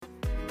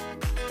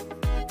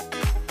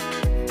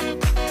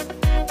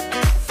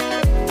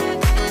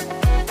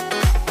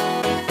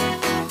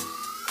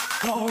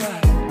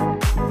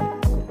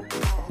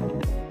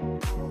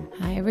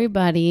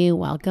everybody.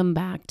 Welcome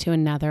back to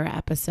another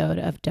episode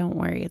of Don't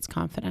Worry, It's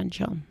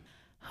Confidential.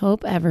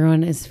 Hope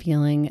everyone is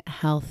feeling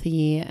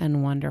healthy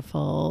and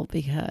wonderful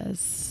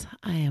because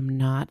I am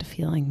not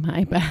feeling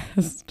my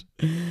best.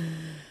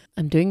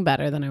 I'm doing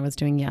better than I was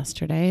doing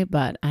yesterday,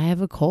 but I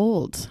have a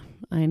cold.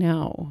 I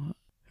know.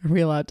 Are we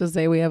allowed to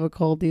say we have a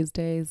cold these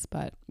days?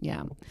 But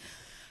yeah,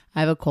 I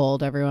have a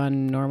cold.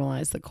 Everyone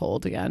normalize the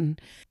cold again.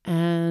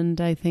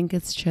 And I think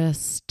it's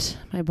just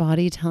my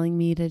body telling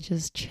me to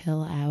just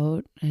chill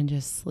out and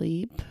just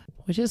sleep,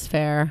 which is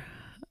fair.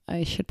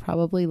 I should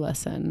probably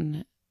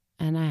listen.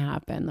 And I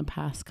have been the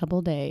past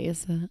couple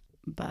days,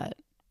 but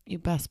you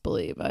best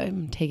believe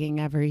I'm taking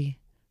every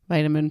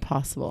vitamin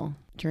possible,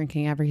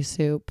 drinking every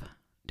soup,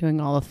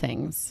 doing all the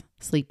things,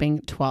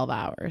 sleeping 12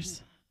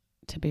 hours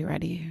to be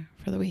ready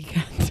for the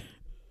weekend.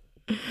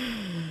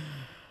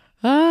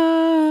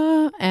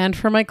 And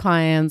for my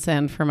clients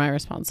and for my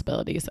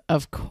responsibilities,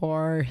 of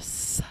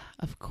course,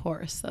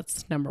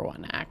 that's number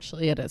one.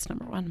 Actually, it is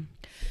number one.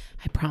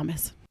 I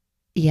promise.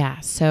 Yeah.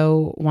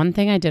 So one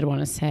thing I did want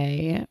to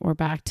say, we're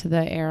back to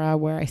the era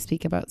where I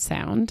speak about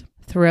sound.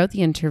 Throughout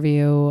the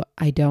interview,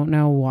 I don't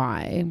know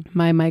why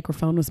my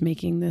microphone was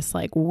making this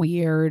like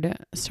weird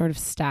sort of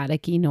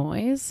staticky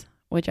noise,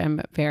 which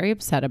I'm very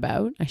upset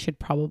about. I should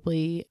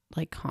probably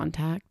like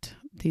contact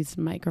these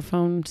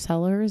microphone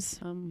sellers,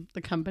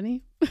 the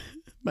company,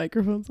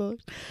 microphone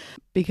sellers,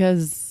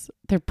 because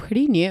they're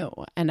pretty new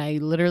and I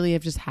literally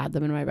have just had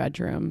them in my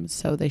bedroom.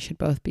 So they should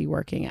both be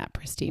working at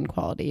pristine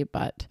quality,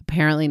 but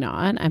apparently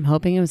not. I'm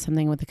hoping it was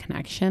something with the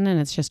connection and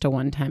it's just a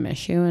one-time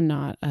issue and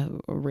not a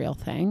real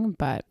thing,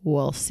 but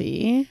we'll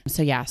see.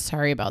 So yeah,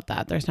 sorry about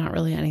that. There's not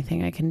really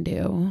anything I can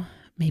do.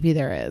 Maybe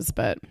there is,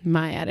 but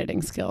my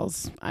editing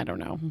skills, I don't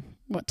know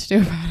what to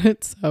do about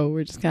it. So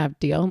we're just gonna have to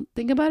deal.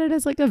 Think about it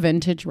as like a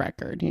vintage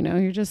record, you know,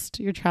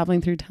 you're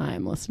traveling through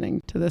time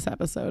listening to this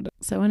episode.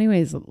 So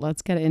anyways,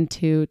 let's get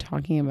into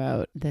talking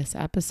about this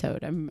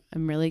episode. I'm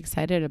really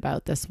excited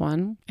about this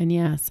one. And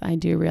yes, I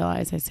do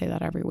realize I say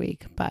that every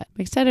week, but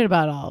I'm excited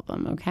about all of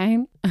them, okay?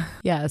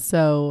 Yeah,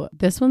 so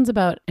this one's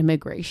about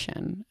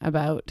immigration,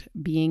 about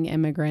being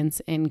immigrants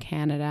in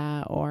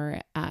Canada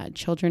or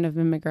children of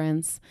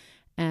immigrants.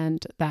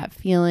 And that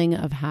feeling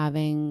of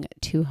having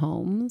two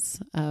homes,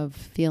 of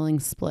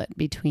feeling split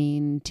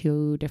between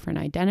two different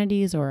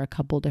identities or a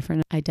couple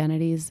different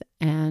identities.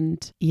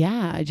 And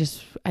yeah, I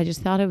just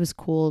thought it was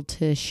cool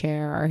to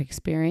share our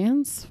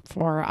experience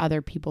for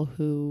other people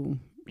who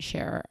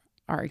share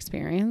our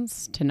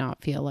experience, to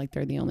not feel like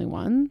they're the only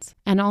ones.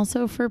 And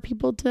also for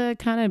people to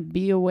kind of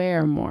be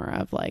aware more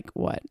of like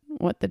what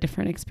the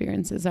different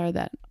experiences are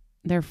that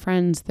their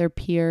friends, their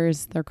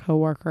peers, their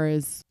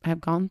coworkers have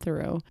gone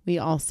through. We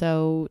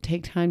also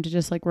take time to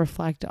just like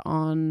reflect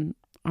on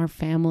our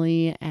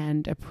family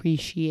and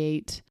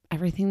appreciate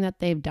everything that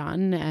they've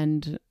done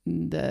and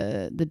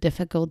the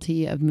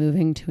difficulty of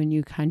moving to a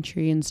new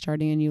country and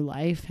starting a new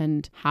life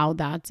and how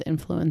that's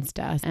influenced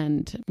us.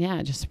 And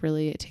yeah, just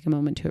really take a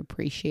moment to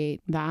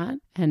appreciate that.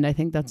 And I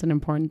think that's an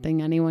important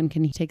thing. Anyone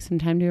can take some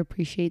time to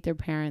appreciate their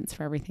parents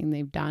for everything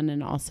they've done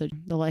and also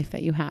the life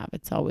that you have.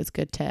 It's always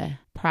good to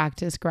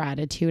practice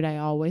gratitude. I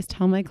always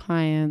tell my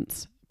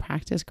clients,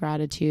 practice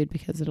gratitude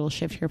because it'll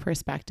shift your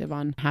perspective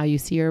on how you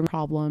see your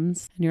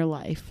problems in your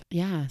life.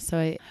 Yeah, so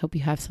I hope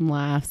you have some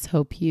laughs.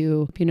 Hope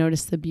you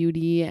notice the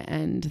beauty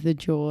and the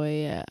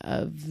joy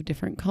of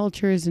different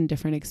cultures and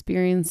different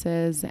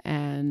experiences.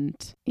 And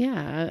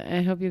yeah,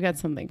 I hope you got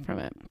something from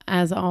it.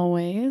 As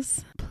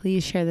always,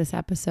 please share this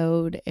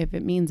episode if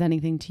it means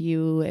anything to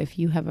you. If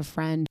you have a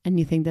friend and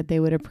you think that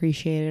they would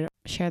appreciate it,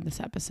 share this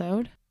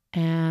episode.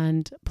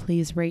 And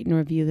please rate and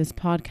review this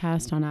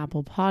podcast on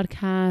Apple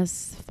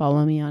Podcasts.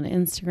 Follow me on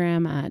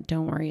Instagram at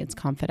Don't Worry, It's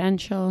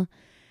Confidential.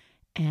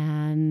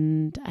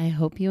 And I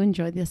hope you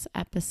enjoyed this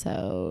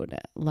episode.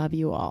 Love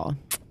you all.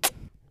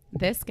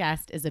 This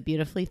guest is a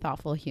beautifully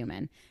thoughtful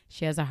human.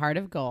 She has a heart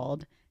of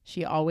gold.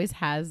 She always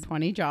has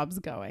 20 jobs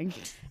going.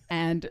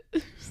 And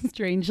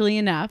strangely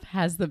enough,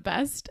 has the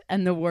best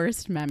and the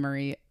worst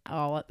memory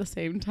all at the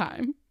same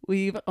time.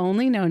 We've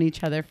only known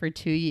each other for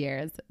 2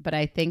 years, but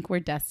I think we're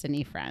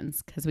destiny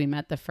friends because we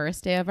met the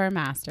first day of our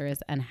masters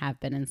and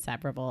have been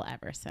inseparable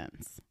ever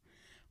since.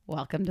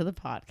 Welcome to the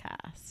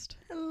podcast.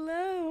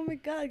 Hello. Oh my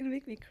God, you're going to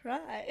make me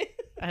cry.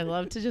 I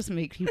love to just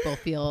make people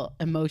feel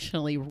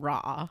emotionally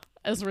raw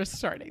as we're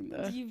starting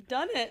this. You've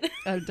done it.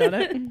 I've done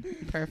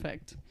it?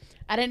 Perfect.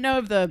 I didn't know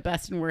if the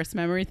best and worst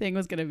memory thing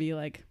was going to be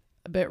like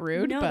a bit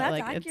rude, no, but that's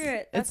like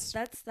accurate.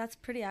 That's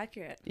pretty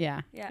accurate.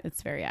 Yeah, yeah,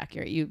 it's very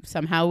accurate. You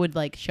somehow would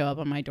like show up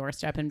on my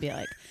doorstep and be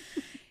like,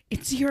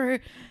 "It's your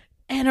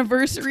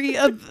anniversary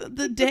of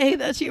the day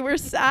that you were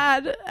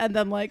sad," and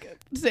then like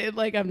say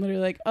like I'm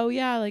literally like, "Oh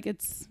yeah, like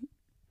it's."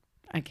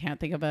 I can't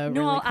think of a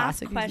no. really I'll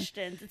classic ask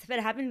questions. It's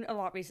been happening a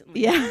lot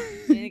recently. Yeah,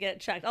 you need to get it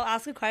checked. I'll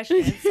ask a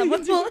question.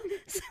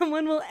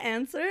 Someone will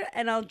answer,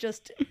 and I'll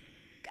just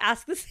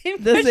ask the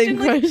same question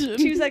like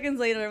 2 seconds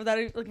later without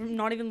like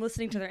not even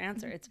listening to their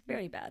answer. It's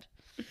very bad.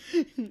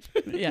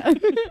 Yeah,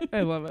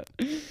 I love it.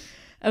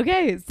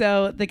 Okay,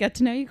 so the get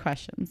to know you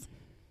questions.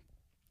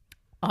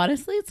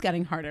 Honestly, it's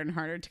getting harder and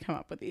harder to come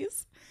up with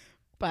these.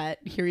 But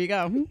here you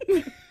go.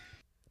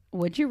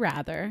 Would you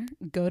rather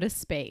go to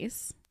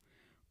space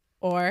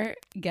or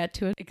get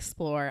to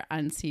explore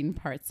unseen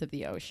parts of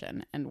the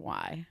ocean, and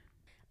why?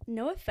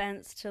 No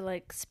offense to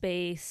like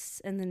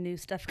space and the new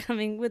stuff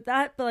coming with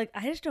that, but like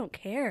I just don't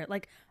care.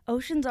 Like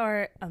oceans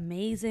are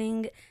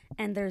amazing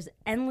and there's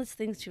endless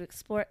things to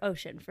explore.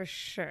 Ocean for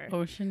sure.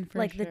 Ocean for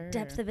like sure. The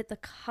depth of it, the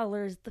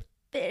colors, the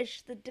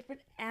fish, the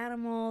different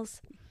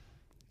animals.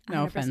 100%.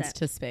 No offense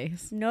to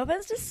space. No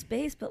offense to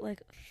space, but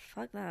like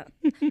fuck that.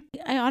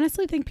 I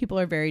honestly think people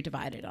are very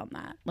divided on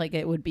that. Like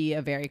it would be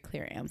a very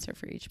clear answer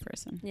for each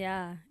person.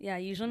 Yeah.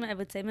 Usually I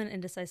would say I'm an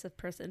indecisive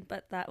person,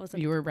 but that was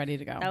You were ready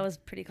to go. That was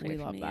pretty clear. We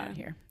for love me, that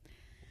here.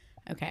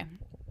 Okay.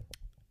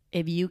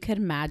 If you could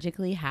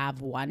magically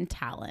have one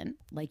talent,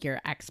 like you're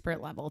expert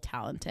level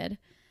talented,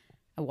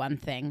 one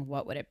thing,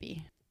 what would it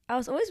be? I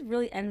was always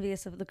really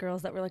envious of the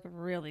girls that were like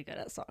really good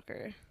at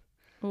soccer.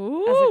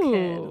 Ooh. As a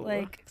kid,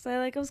 like, cause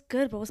I was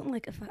good, but wasn't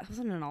like I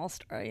wasn't an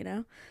all-star, you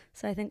know.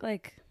 So I think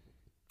like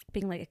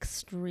being like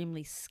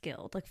extremely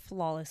skilled, like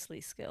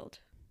flawlessly skilled.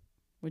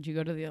 Would you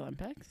go to the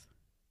Olympics?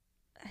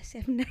 I see.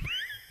 I've never.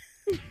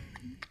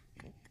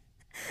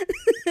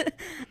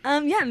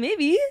 Yeah,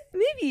 maybe,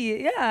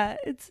 yeah.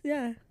 It's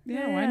yeah.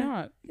 Why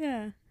not?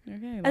 Yeah.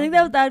 Okay. I think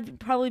that'd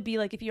probably be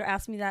like if you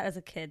asked me that as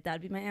a kid,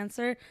 that'd be my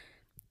answer.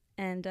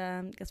 And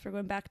guess we're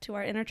going back to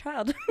our inner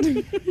child.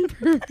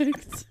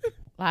 Perfect.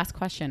 Last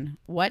question.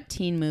 What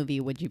teen movie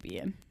would you be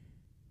in?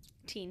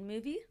 Teen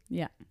movie?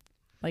 Yeah.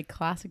 Like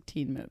classic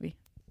teen movie.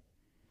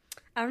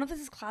 I don't know if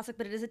this is classic,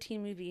 but it is a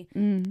teen movie.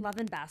 Love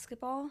and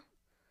Basketball.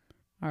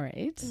 All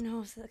right.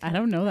 No, I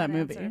don't know that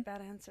movie.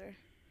 Bad answer.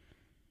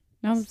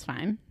 No, that's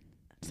fine.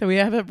 So we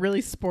have a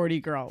really sporty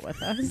girl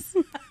with us.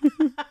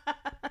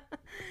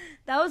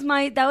 That was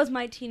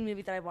my teen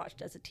movie that I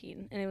watched as a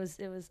teen, and it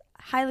was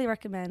highly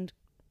recommend.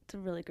 It's a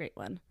really great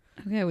one.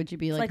 Okay, would you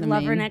be like the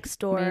Lover main, Next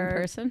Door main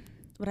person?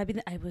 Would I be?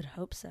 I would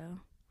hope so.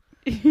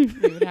 You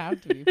would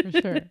have to be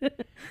for sure.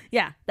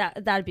 Yeah,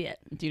 that'd be it.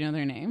 Do you know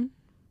their name?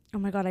 Oh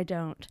my god, I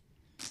don't.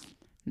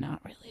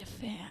 Not really a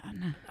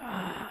fan.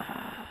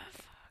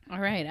 All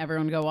right,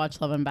 everyone go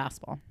watch Love and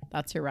Basketball.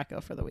 That's your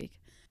reco for the week.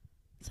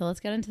 So let's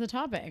get into the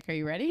topic. Are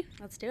you ready?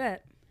 Let's do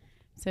it.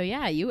 So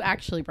yeah, you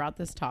actually brought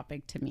this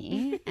topic to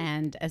me.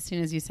 And as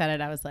soon as you said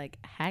it, I was like,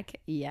 heck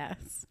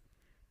yes.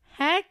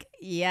 Heck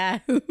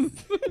yes.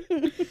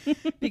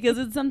 Because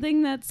it's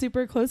something that's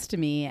super close to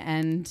me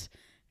and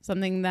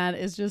something that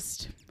is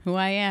just who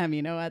I am,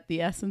 you know, at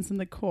the essence and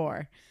the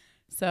core.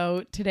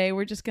 So today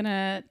we're just going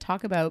to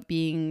talk about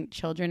being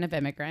children of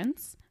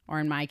immigrants, or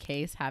in my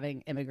case,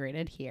 having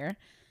immigrated here,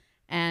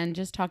 and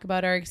just talk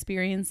about our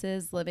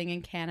experiences living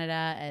in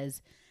Canada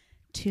as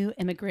two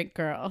immigrant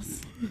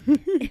girls.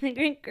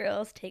 Immigrant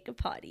girls take a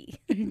potty.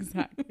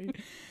 Exactly.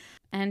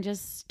 And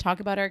just talk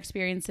about our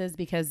experiences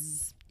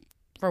because,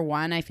 for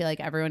one, I feel like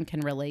everyone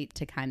can relate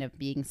to kind of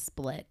being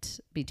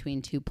split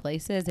between two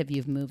places if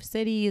you've moved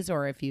cities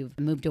or if you've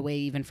moved away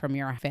even from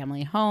your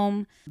family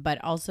home,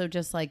 but also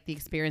just like the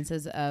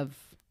experiences of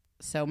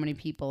so many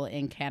people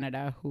in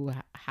Canada who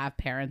have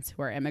parents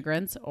who are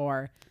immigrants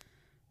or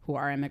who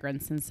are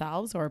immigrants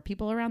themselves, or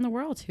people around the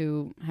world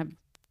who have,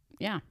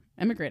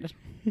 immigrated.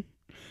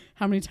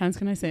 How many times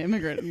can I say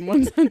immigrant in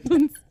one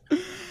sentence?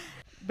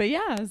 But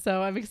yeah,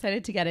 so I'm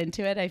excited to get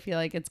into it. I feel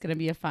like it's going to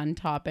be a fun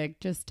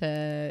topic just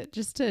to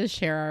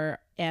share our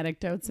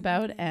anecdotes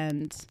about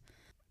and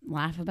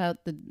laugh about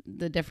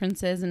the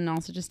differences, and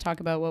also just talk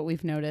about what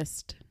we've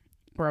noticed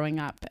growing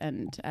up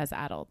and as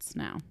adults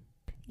now.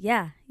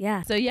 Yeah.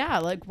 So yeah,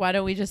 like why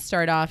don't we just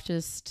start off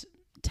just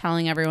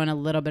telling everyone a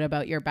little bit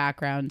about your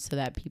background so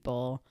that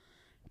people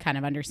kind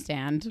of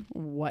understand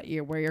where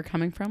you're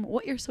coming from,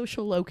 what your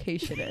social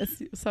location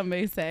is. Some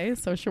may say,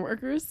 social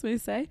workers may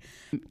say,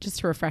 just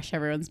to refresh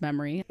everyone's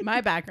memory.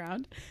 My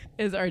background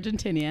is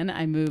Argentinian.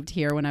 I moved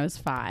here when I was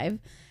 5,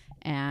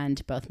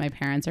 and both my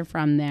parents are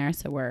from there.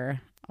 So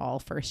we're all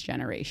first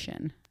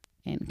generation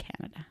in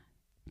Canada,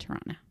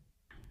 Toronto.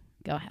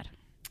 Go ahead.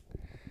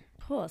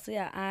 Cool. So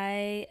yeah,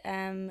 I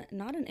am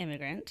not an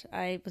immigrant.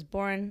 I was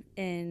born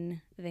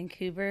in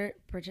Vancouver,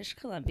 British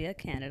Columbia,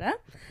 Canada.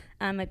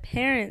 My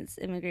parents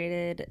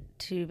immigrated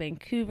to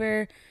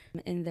Vancouver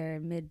in their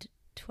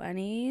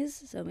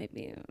mid-20s, so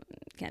maybe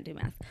can't do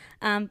math.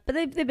 But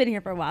they've been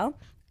here for a while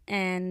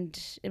and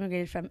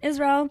immigrated from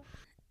Israel,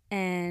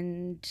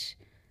 and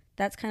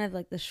that's kind of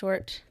like the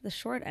short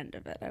end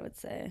of it, I would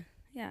say.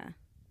 Yeah.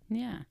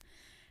 Yeah.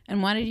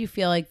 And why did you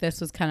feel like this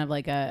was kind of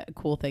like a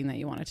cool thing that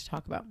you wanted to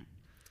talk about?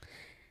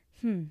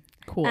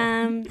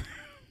 Cool.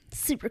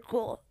 Super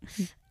cool.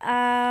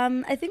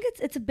 I think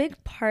it's a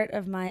big part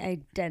of my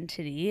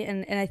identity,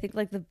 and I think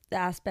like the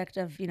aspect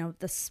of, you know,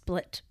 the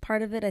split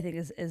part of it, I think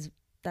is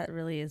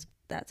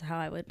that's how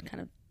I would kind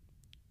of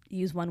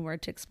use one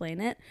word to explain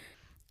it,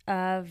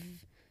 of,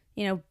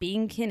 you know,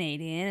 being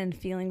Canadian and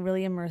feeling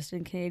really immersed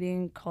in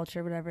Canadian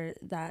culture, whatever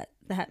that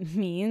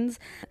means,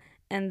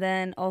 and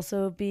then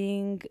also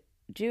being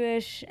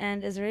Jewish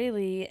and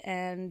Israeli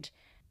and,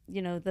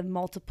 you know, the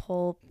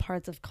multiple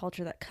parts of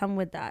culture that come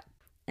with that.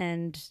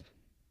 and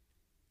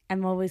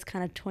I'm always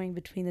kind of toying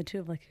between the two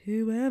of like,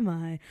 who am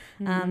I?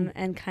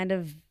 And kind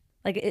of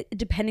like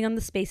depending on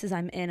the spaces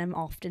I'm in, I'm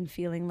often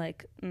feeling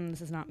like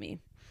this is not me.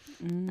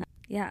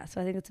 Yeah,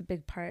 so I think it's a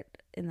big part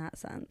in that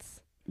sense.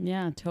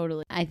 Yeah,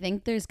 totally. I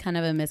think there's kind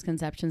of a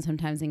misconception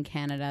sometimes in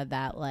Canada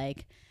that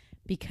like,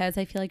 because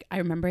I feel like I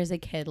remember as a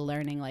kid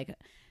learning like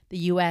the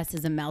US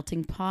is a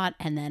melting pot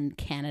and then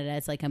Canada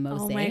is like a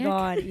mosaic. Oh my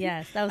God,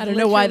 yes. That was I don't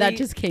know why that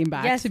just came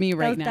back to me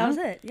right now. That was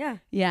it, yeah.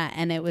 Yeah,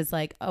 and it was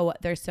like, oh,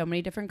 there's so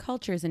many different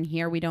cultures in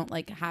here. We don't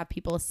like have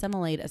people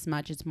assimilate as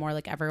much. It's more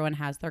like everyone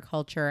has their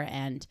culture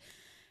and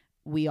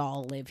we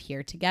all live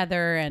here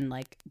together, and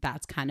like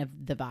that's kind of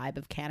the vibe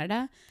of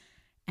Canada.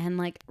 And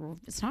like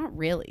it's not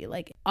really.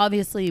 Like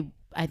obviously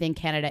I think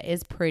Canada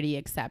is pretty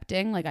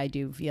accepting. Like I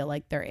do feel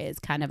like there is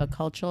kind of a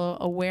cultural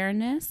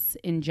awareness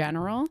in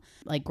general.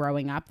 Like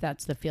growing up,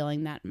 that's the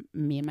feeling that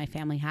me and my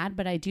family had.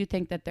 But I do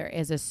think that there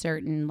is a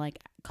certain like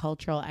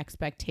cultural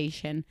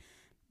expectation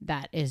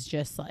that is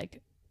just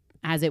like,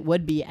 as it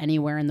would be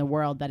anywhere in the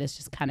world, that is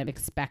just kind of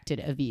expected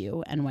of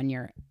you. And when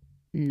you're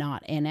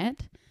not in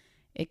it,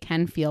 it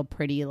can feel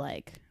pretty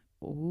like,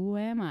 who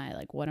am I?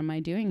 Like, what am I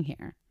doing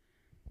here?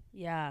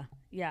 Yeah,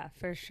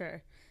 for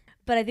sure.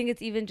 But I think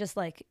it's even just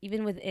like,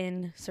 even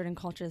within certain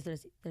cultures,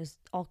 there's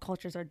all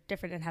cultures are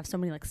different and have so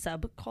many like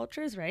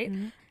subcultures, right?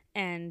 Mm-hmm.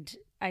 And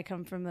I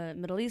come from a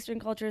Middle Eastern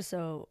culture,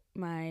 so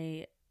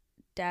my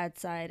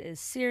dad's side is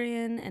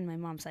Syrian and my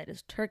mom's side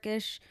is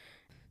Turkish.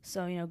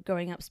 So, you know,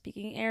 growing up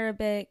speaking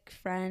Arabic,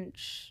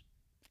 French,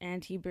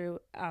 and Hebrew,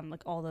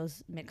 like all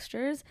those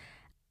mixtures,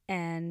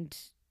 and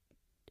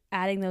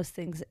adding those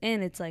things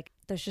in, it's like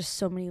there's just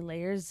so many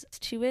layers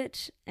to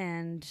it.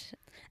 And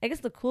I guess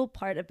the cool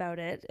part about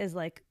it is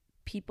like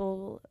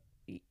people,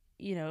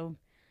 you know,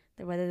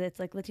 whether it's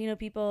like Latino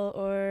people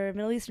or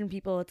Middle Eastern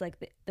people, it's like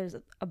there's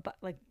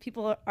like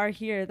people are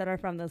here that are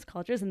from those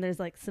cultures, and there's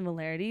like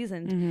similarities.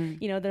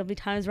 And you know, there'll be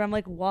times where I'm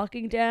like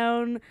walking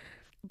down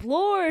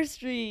Bloor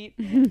Street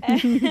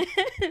and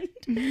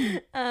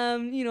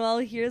you know, I'll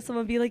hear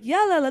someone be like,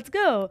 "Yalla, let's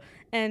go,"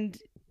 and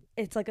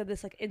it's like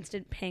this like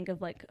instant pang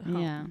of like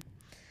home. Yeah.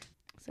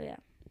 So yeah.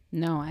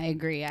 No, I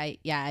agree.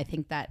 I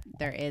think that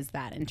there is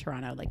that in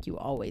Toronto. Like you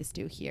always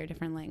do hear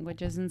different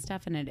languages and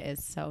stuff, and it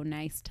is so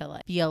nice to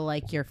like feel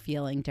like you're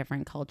feeling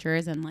different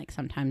cultures and like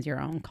sometimes your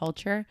own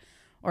culture.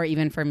 Or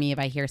even for me, if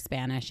I hear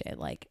Spanish, it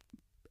like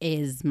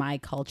is my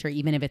culture,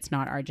 even if it's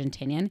not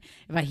Argentinian.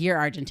 If I hear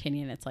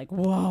Argentinian, it's like,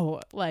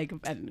 whoa, like,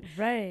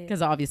 right.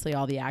 Because obviously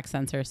all the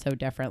accents are so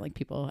different. Like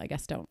people, I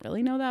guess, don't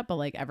really know that, but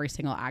like every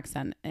single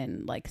accent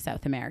in like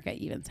South America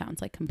even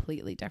sounds like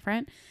completely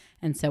different.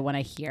 And so when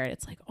I hear it,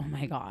 it's like, oh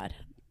my God.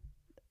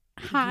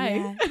 Hi.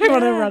 Yeah. I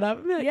want to run up.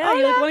 Like, yeah,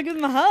 you like want to give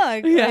them a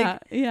hug. Yeah.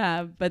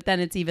 Yeah. But then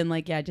it's even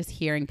like, yeah, just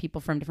hearing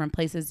people from different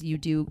places, you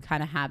do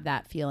kind of have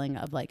that feeling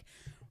of like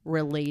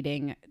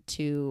relating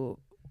to,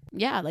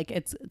 yeah, like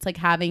it's like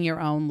having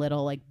your own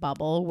little like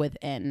bubble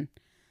within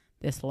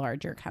this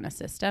larger kind of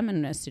system.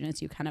 And as soon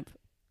as you kind of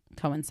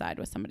coincide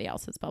with somebody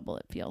else's bubble,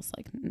 it feels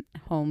like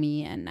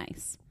homey and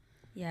nice.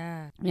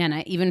 Yeah. And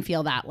I even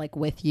feel that like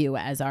with you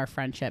as our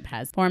friendship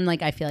has formed,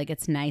 like I feel like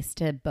it's nice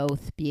to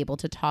both be able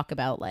to talk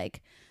about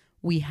like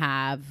we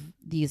have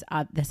these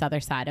this other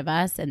side of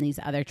us and these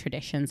other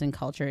traditions and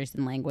cultures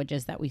and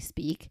languages that we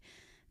speak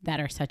that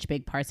are such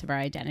big parts of our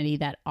identity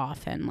that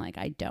often like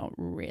I don't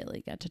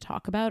really get to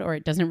talk about, or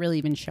it doesn't really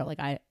even show.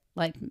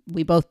 Like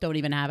we both don't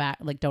even have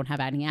don't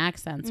have any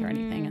accents or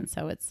anything, and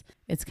so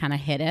it's kind of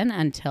hidden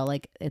until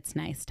like it's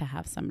nice to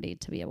have somebody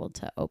to be able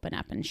to open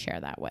up and share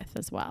that with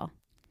as well.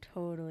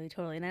 Totally.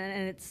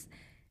 And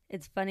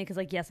it's funny because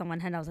like, yes, on one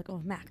hand I was like,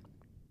 oh, Mac.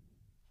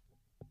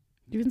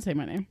 You can say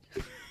my name.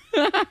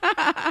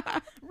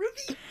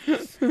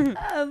 Ruby.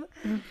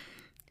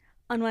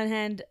 On one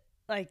hand,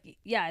 like,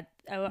 yeah,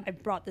 I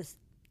brought this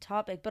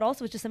topic, but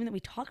also it's just something that we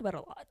talk about a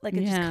lot. Like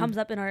it just comes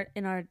up in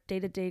our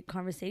day-to-day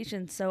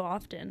conversations so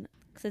often,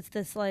 because it's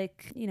this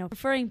like, you know,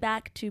 referring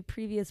back to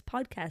previous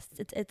podcasts,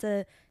 it's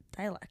a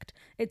dialect.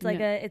 It's like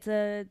it's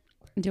a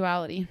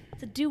duality.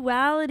 It's a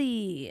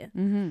duality.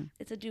 Mm-hmm.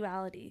 It's a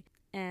duality,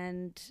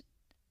 and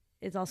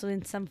it's also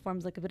in some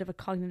forms like a bit of a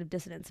cognitive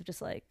dissonance of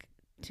just like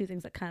two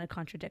things that kind of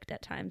contradict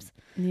at times.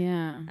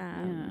 Yeah.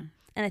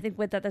 And I think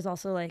with that, there's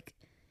also like,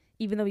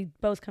 even though we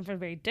both come from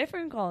very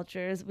different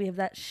cultures, we have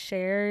that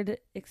shared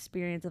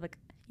experience of like,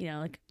 you know,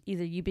 like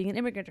either you being an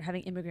immigrant or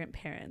having immigrant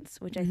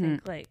parents, which I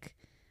think like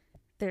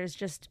there's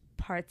just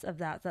parts of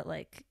that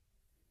like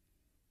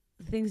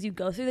things you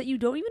go through that you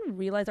don't even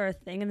realize are a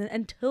thing. And then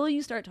until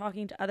you start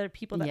talking to other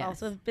people that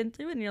also have been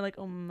through it, and you're like,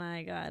 oh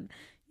my God,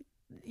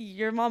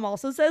 your mom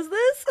also says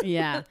this.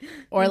 Yeah.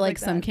 Or like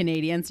some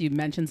Canadians, you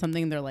mention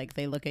something, they're like,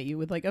 they look at you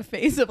with like a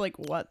face of like,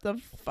 what the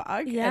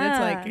fuck? Yeah. And it's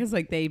like, it's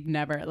like they've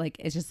never, like,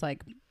 it's just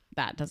like,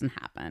 that doesn't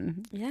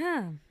happen.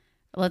 Yeah.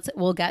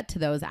 We'll get to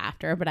those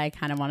after, but I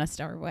kind of want to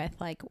start with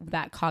like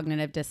that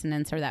cognitive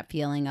dissonance, or that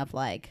feeling of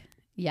like,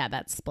 yeah,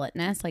 that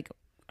splitness. Like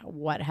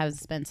what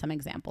has been some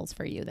examples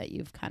for you that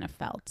you've kind of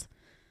felt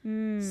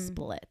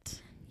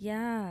split?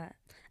 Yeah.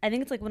 I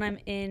think it's like when I'm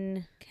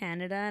in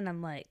Canada and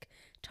I'm like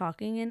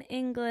talking in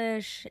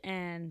English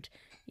and,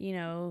 you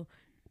know,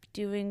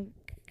 doing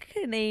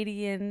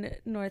Canadian,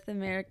 North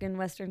American,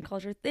 Western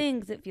culture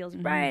things. It feels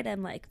right.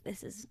 I'm like,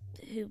 this is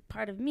who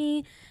part of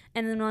me.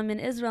 And then when I'm in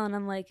Israel and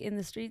I'm like in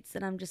the streets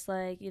and I'm just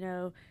like, you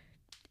know,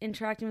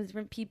 interacting with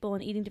different people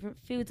and eating different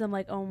foods, I'm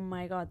like, oh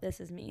my God, this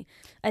is me.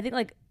 I think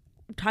like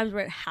times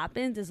where it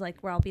happens is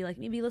like where I'll be like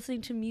maybe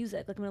listening to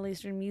music, like Middle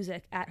Eastern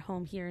music at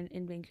home here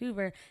in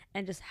Vancouver,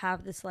 and just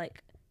have this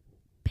like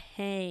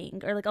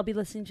pang, or like I'll be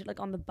listening to like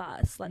on the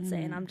bus, let's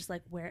say, and I'm just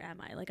like, where am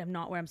I? Like I'm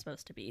not where I'm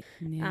supposed to be.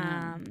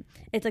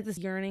 It's like this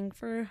yearning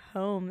for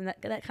home, and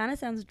that kind of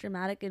sounds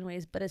dramatic in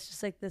ways, but it's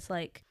just like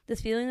this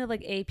feeling of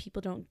like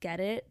people don't get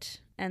it,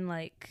 and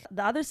like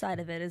the other side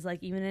of it is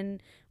like even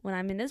when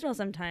I'm in Israel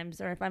sometimes,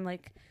 or if I'm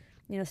like,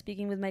 you know,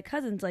 speaking with my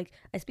cousins, like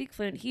I speak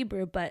fluent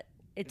Hebrew, but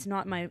it's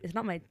not my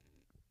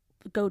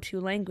go-to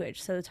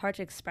language, so it's hard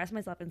to express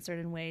myself in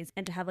certain ways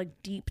and to have like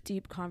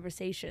deep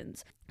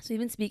conversations. So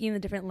even speaking the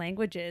different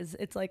languages,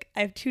 it's like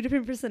I have two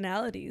different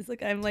personalities.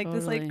 Like I'm like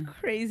this like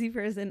crazy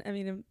person. I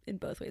mean, in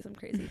both ways I'm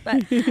crazy,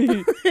 but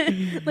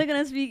like when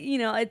I speak, you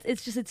know,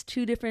 it's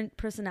two different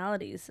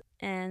personalities,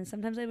 and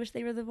sometimes I wish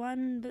they were the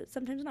one, but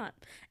sometimes not.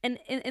 And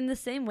in the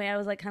same way, I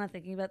was like kind of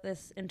thinking about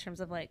this in terms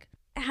of like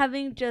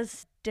having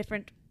just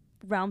different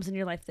realms in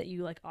your life that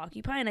you like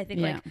occupy, and I think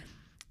like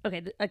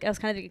okay, like I was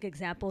kind of thinking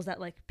examples that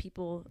like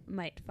people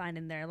might find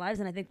in their lives,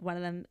 and I think one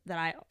of them that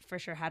I for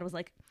sure had was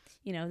like,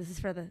 you know, this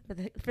is for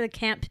the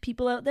camp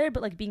people out there,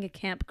 but like being a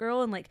camp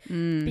girl and like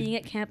being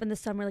at camp in the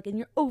summer, like in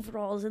your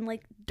overalls and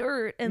like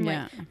dirt and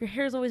like your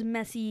hair's always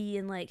messy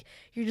and like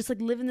you're just like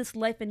living this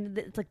life, and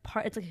it's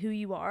like who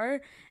you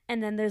are.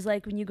 And then there's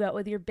like when you go out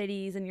with your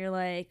biddies and you're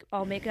like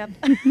all makeup,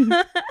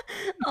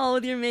 all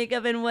with your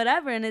makeup and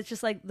whatever, and it's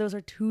just like those are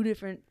two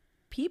different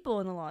people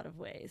in a lot of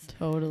ways.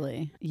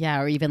 Totally.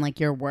 Yeah, or even like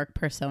your work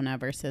persona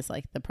versus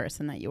like the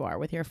person that you are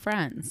with your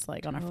friends,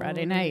 like on a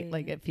Friday night.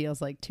 Like it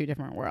feels like two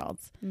different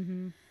worlds.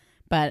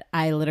 But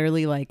I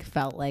literally like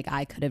felt like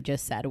I could have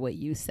just said what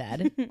you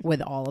said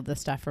with all of the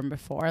stuff from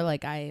before.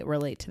 Like I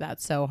relate to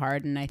that so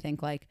hard, and I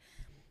think like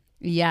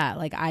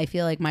like I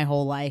feel like my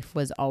whole life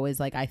was always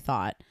like, I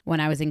thought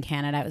when I was in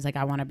Canada, I was like,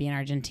 I want to be in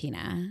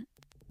Argentina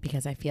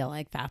because I feel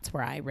like that's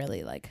where I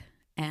really like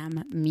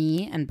am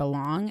me and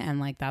belong, and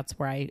like that's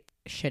where I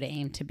should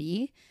aim to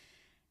be.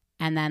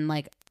 And then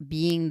like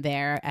being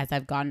there as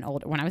I've gotten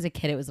older, when I was a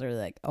kid, it was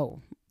literally like, oh,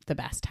 the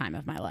best time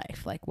of my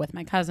life, like with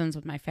my cousins,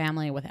 with my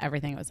family, with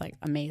everything. It was like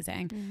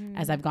amazing.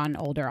 As I've gotten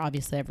older,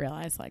 obviously I've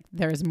realized like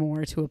there's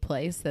more to a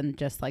place than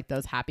just like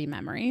those happy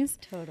memories.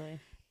 Totally.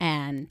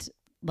 And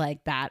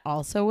like that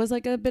also was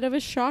like a bit of a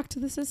shock to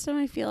the system,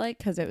 I feel like,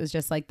 because it was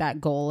just like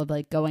that goal of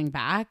like going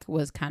back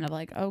was kind of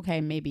like,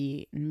 okay,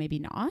 maybe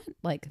not,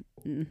 like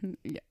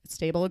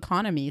stable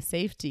economy,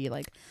 safety,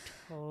 like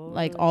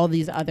like all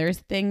these other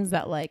things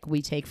that like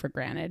we take for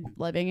granted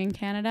living in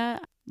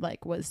Canada,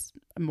 like was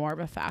more of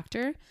a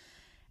factor.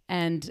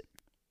 And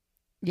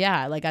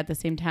yeah, like at the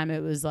same time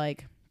it was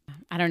like,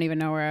 I don't even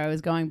know where I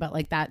was going, but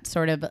like that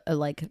sort of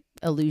like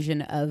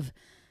illusion of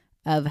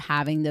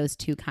having those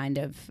two kind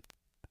of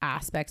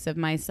aspects of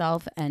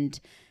myself. And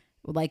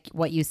like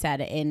what you said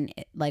in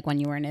like when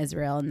you were in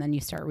Israel, and then you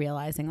start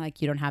realizing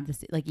like you don't have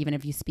this, like even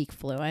if you speak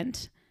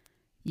fluent,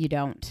 you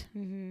don't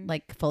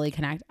like fully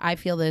connect. I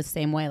feel the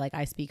same way. Like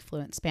I speak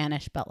fluent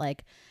Spanish, but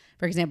like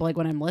for example, like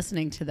when I'm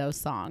listening to those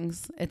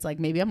songs, it's like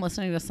maybe I'm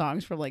listening to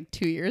songs from like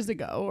 2 years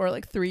ago or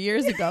like 3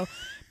 years ago,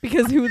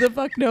 because who the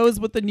fuck knows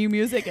what the new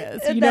music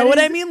is? You know what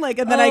I mean? Like,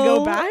 and then I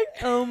go back.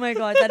 Oh my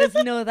God,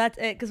 that's it.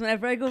 Because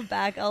whenever I go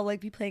back, I'll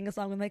like be playing a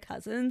song with my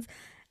cousins.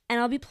 And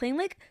I'll be playing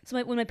like,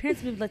 so when my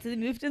parents moved, like they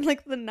moved in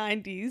like the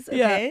 90s,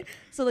 okay? Yeah.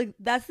 So like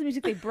that's the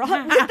music they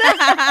brought with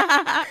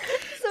them.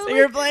 So like,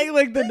 you're playing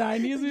like the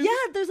 90s music?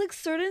 Yeah, there's like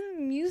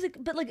certain music,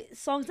 but like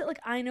songs that like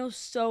I know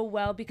so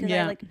well because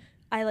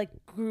I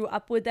grew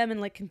up with them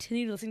and like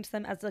continued listening to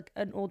them as like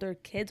an older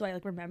kid, so I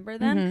like remember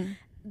them.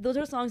 Those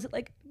are songs that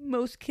like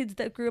most kids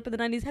that grew up in the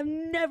 90s have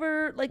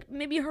never like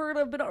maybe heard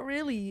of, but not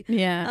really.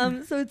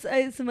 Yeah. So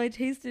so my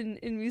taste in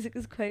music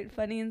is quite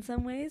funny in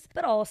some ways,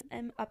 but also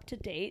I'm up to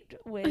date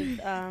with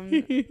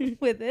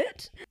with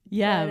it.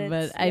 Yeah,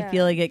 but I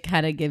feel like it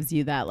kind of gives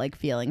you that like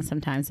feeling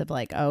sometimes of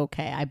like, oh,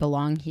 okay, I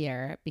belong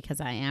here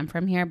because I am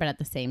from here, but at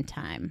the same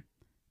time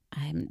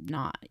I'm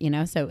not, you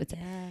know? So it's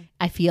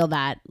I feel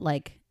that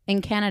like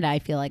in Canada I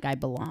feel like I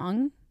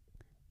belong,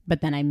 but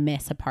then I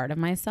miss a part of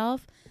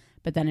myself.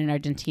 But then in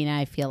Argentina,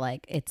 I feel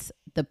like it's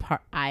the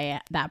part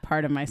that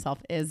part of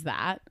myself is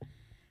that,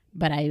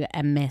 but I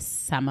miss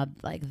some of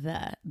like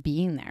the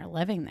being there,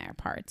 living there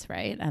parts,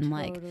 right? And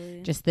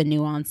like just the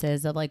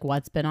nuances of like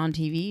what's been on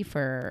TV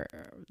for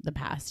the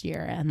past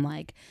year, and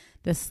like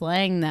the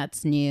slang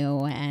that's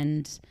new,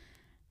 and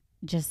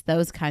just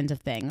those kinds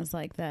of things,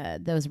 like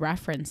those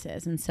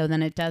references. And so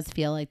then it does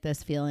feel like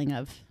this feeling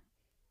of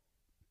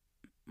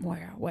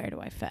where do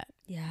I fit?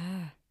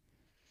 Yeah.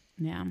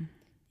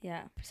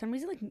 For some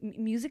reason, like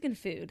music and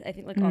food, I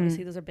think like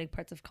obviously those are big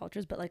parts of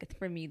cultures, but like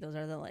for me, those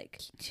are the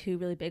like two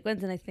really big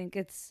ones. And I think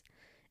it's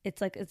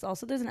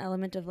also there's an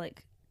element of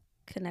like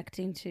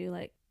connecting to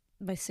like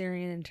my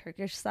Syrian and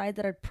Turkish side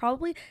that are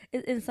probably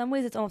in some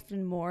ways it's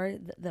often more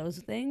those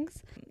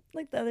things.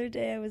 Like the other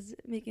day I was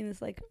making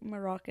this like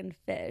Moroccan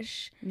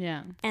fish,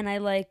 Yeah. and I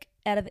like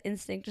out of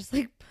instinct just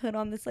like put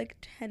on this like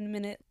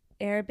 10-minute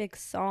Arabic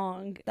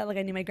song that like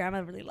I knew my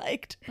grandma really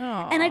liked.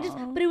 And I just,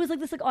 but it was like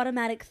this like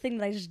automatic thing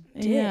that I just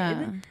did.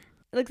 Yeah.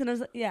 Like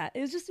sometimes, yeah, it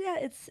was just, yeah,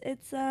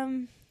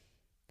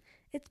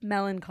 it's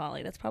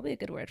melancholy. That's probably a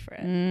good word for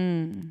it.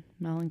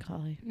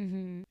 Melancholy.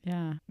 Mm-hmm.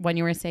 Yeah. When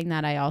you were saying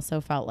that, I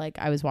also felt like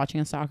I was watching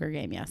a soccer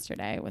game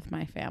yesterday with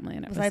my family,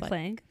 and it was I like,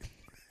 playing?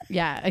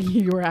 yeah,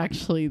 you were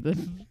actually the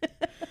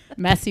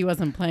Messi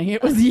wasn't playing;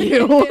 it was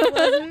you. It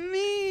was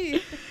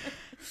me.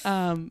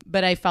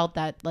 But I felt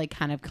that like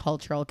kind of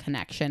cultural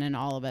connection, and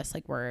all of us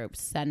like we're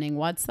sending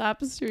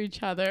WhatsApps to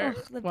each other.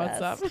 Oh, the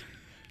What's up? best.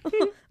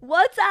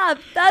 WhatsApp.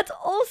 That's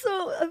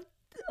also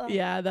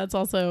Yeah, that's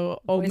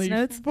also Voice only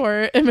notes?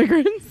 for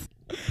immigrants.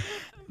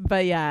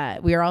 But yeah,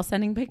 we were all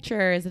sending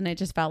pictures, and it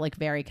just felt like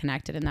very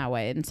connected in that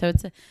way. And so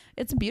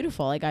it's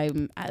beautiful. Like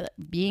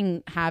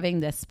having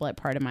this split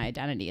part of my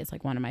identity is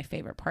like one of my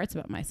favorite parts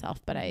about myself.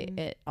 But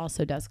it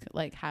also does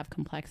like have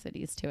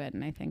complexities to it,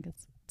 and I think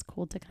it's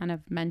cool to kind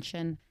of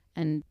mention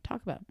and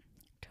talk about.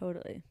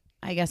 totally.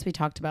 I guess we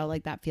talked about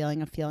like that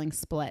feeling of feeling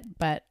split,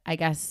 but I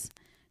guess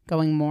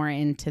going more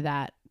into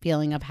that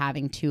feeling of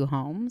having two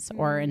homes,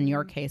 or in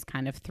your case,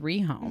 kind of three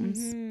homes.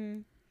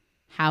 Mm-hmm.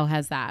 How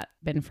has that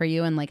been for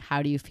you? And like,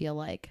 how do you feel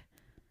like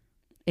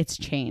it's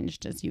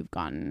changed as you've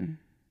gotten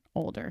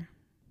older?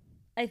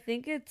 I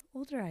think it's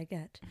older I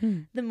get,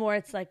 the more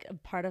it's like a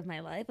part of my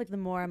life. Like the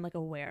more I'm like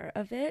aware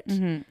of it.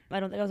 Mm-hmm. I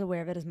don't think I was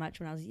aware of it as much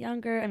when I was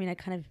younger. I mean,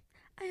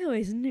 I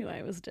always knew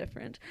I was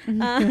different,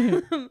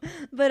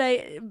 but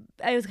I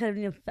was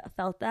kind of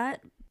felt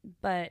that.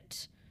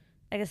 But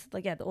I guess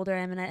like the older I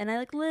am, and I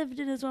like lived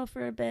in Israel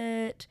for a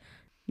bit.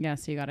 Yeah,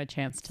 so you got a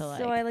chance to like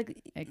So I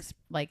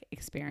like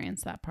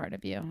experience that part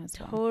of you as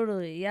well.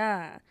 totally,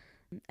 yeah.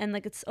 And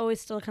like it's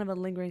always still kind of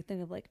a lingering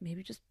thing of like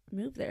maybe just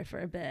move there for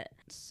a bit.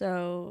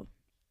 So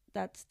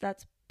that's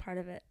part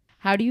of it.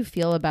 How do you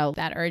feel about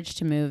that urge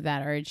to move,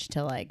 that urge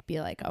to like be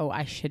like, oh,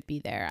 I should be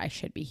there, I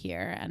should be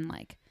here? And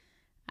like,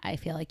 I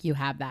feel like you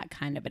have that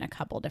kind of in a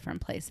couple different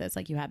places.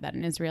 Like you have that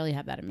in Israel, you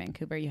have that in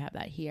Vancouver, you have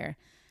that here.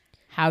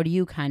 How do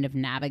you kind of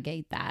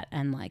navigate that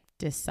and like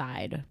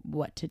decide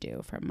what to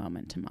do from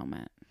moment to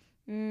moment?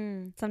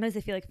 Sometimes they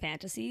feel like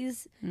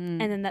fantasies,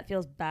 and then that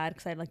feels bad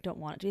because I like don't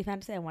want it to be a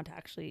fantasy. I want to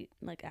actually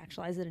like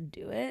actualize it and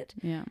do it.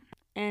 Yeah.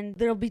 And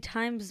there'll be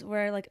times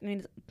where like, I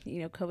mean,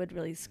 you know, COVID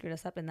really screwed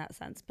us up in that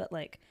sense. But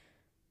like,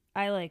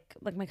 I like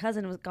my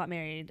cousin got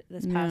married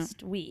this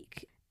past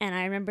week. And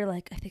I remember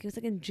like, I think it was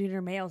like in June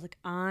or May, I was like,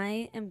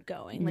 I am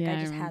going. Like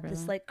I just had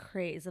this like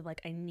craze of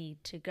like, I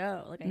need to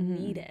go. Like I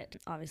need it.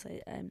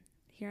 Obviously,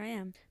 here I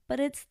am. But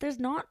there's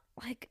not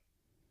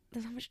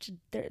much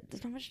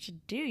to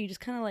do. You just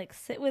kind of like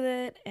sit with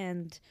it,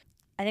 and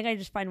I think I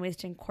just find ways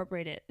to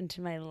incorporate it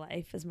into my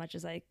life as much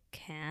as I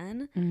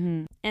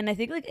can. And I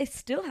think like I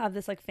still have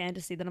this like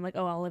fantasy that I'm like,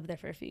 oh, I'll live there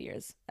for a few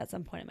years at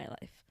some point in my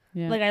life.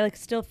 Yeah. Like I like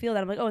still feel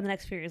that I'm like, oh, in the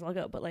next few years I'll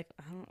go, but like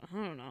I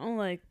don't know,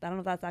 like I don't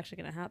know if that's actually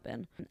gonna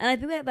happen. And I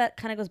think that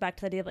kind of goes back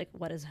to the idea of like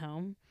what is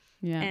home.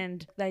 Yeah.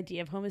 And the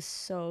idea of home is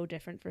so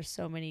different for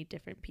so many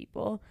different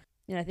people.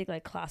 You know, I think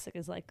like classic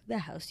is like the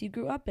house you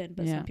grew up in,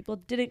 but some people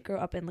didn't grow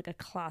up in like a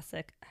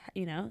classic,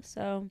 you know.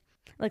 So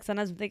like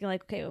sometimes I'm thinking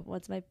like, okay,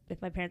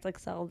 if my parents like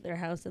sell their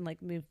house and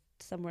like move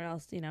somewhere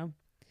else, you know,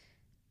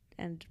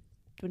 and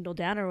dwindle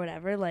down or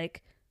whatever,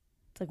 like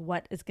it's like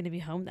what is going to be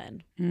home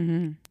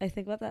then? I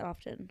think about that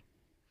often.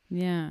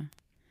 Yeah.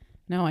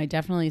 No, I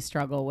definitely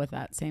struggle with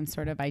that same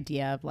sort of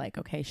idea of like,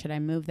 okay, should I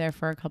move there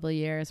for a couple of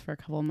years, for a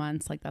couple of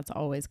months? Like that's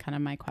always kind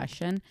of my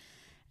question.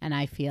 And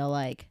I feel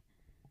like,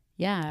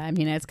 yeah, I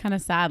mean, it's kind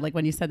of sad. Like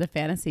when you said the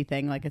fantasy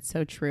thing, like it's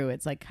so true.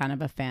 It's like kind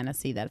of a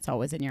fantasy that's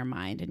always in your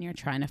mind, and you're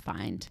trying to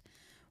find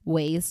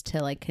ways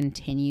to like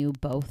continue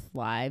both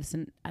lives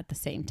and at the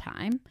same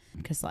time.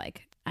 Because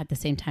like at the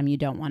same time, you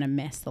don't want to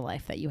miss the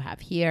life that you have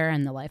here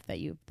and the life that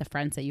the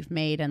friends that you've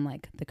made and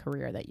like the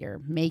career that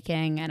you're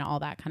making and all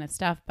that kind of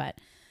stuff. But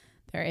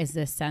there is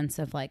this sense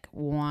of like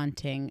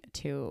wanting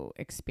to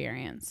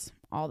experience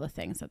all the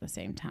things at the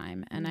same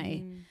time. And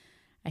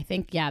I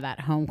think, yeah,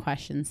 that home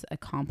question's a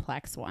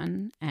complex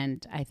one.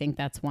 And I think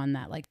that's one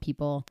that like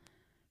people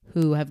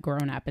who have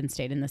grown up and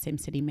stayed in the same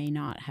city may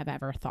not have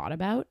ever thought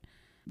about.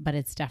 But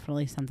it's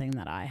definitely something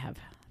that I have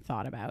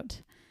thought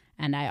about.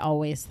 And I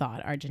always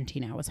thought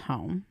Argentina was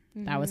home.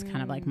 That was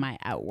kind of like my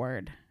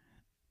outward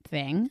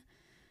thing.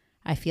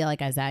 I feel like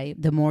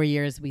the more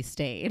years we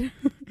stayed,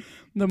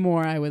 the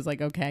more I was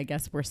like, okay, I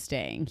guess we're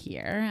staying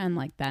here. And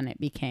like then it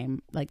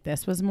became like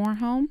this was more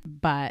home.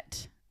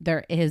 But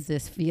there is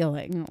this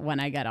feeling when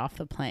I get off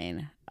the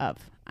plane of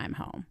I'm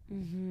home.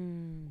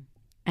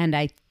 And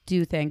I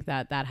do think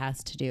that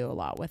has to do a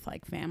lot with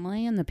like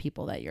family and the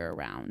people that you're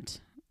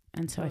around.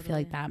 And so I feel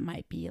like that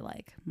might be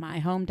like my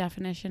home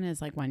definition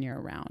is like when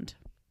you're around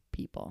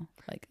people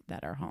like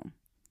that are home.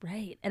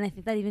 Right. And I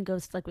think that even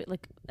goes to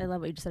like I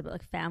love what you just said about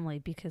like family,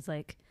 because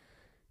like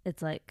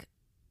it's like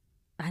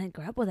I didn't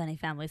grow up with any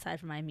family aside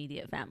from my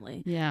immediate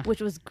family, Yeah.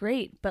 which was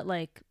great. But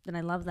like, and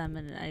I love them,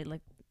 and I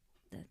like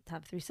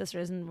have 3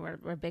 sisters, and we're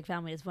a big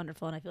family. Is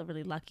wonderful, and I feel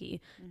really lucky.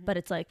 But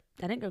it's like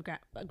I didn't grow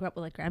up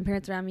with like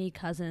grandparents around me,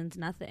 cousins,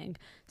 nothing.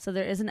 So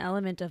there is an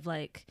element of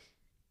like,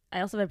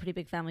 I also have a pretty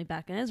big family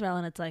back in Israel,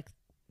 and it's like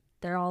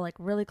they're all like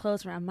really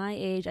close around my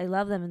age. I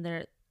love them,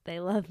 and they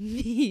love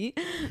me.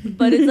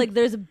 But it's like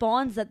there's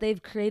bonds that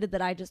they've created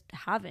that I just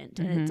haven't.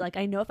 And it's like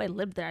I know if I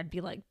lived there, I'd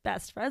be like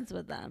best friends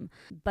with them.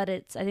 But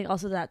it's I think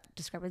also that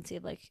discrepancy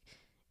of like,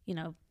 you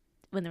know,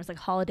 when there was like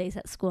holidays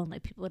at school and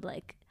like people would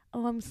like,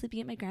 oh, I'm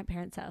sleeping at my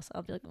grandparents' house.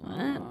 I'll be like, what?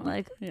 Aww.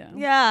 Like,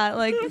 Yeah.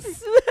 like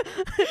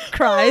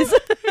cries.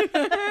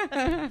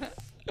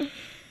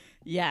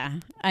 Yeah.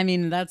 I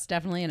mean, that's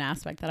definitely an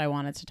aspect that I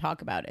wanted to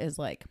talk about is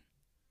like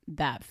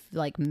that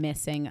like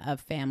missing of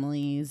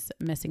family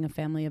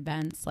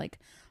events, like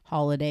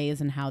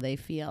holidays and how they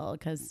feel.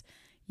 Because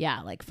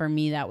yeah, like for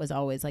me, that was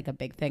always like a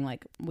big thing.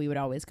 Like we would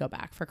always go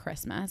back for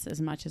Christmas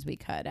as much as we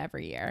could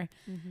every year.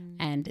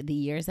 And the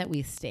years that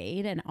we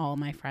stayed and all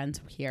my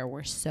friends here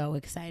were so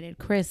excited.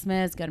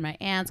 Christmas, go to my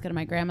aunts, go to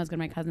my grandma's, go to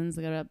my cousins,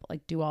 go to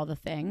like do all the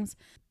things.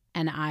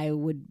 And I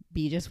would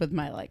be just with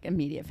my like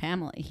immediate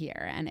family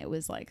here. And it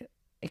was like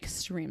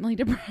extremely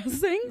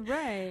depressing.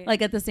 Right.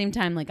 Like at the same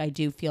time, like I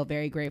do feel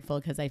very grateful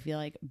because I feel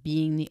like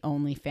being the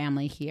only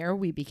family here,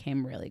 we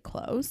became really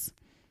close.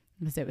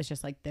 Because it was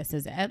just like, this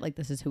is it. Like,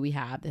 this is who we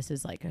have. This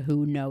is like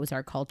who knows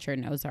our culture,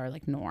 knows our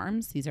like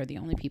norms. These are the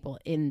only people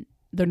in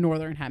the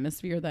Northern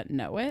Hemisphere that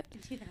know it.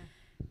 Yeah.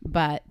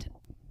 But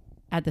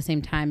at the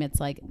same time,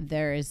 it's like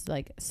there is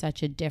like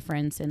such a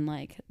difference in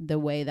like the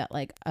way that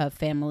like a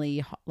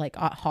family like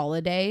a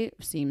holiday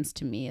seems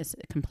to me is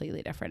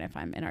completely different if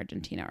I'm in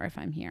Argentina or if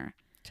I'm here.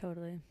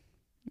 Totally.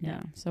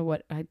 Yeah. So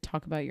what I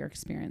talk about your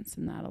experience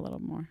in that a little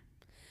more.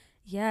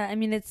 Yeah. I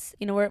mean, it's,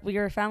 you know,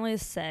 we're a family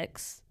of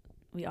 6.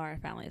 We are a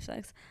family of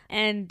 6.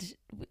 And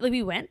like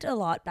we went a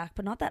lot back,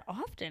 but not that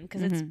often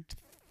because it's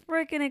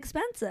freaking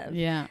expensive.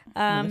 Yeah.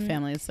 With a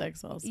family of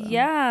 6 also.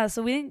 Yeah.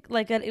 So we didn't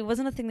like it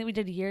wasn't a thing that we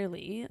did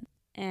yearly.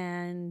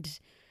 And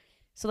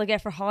so like, yeah,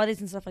 for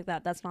holidays and stuff like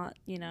that, that's not,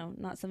 you know,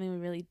 not something we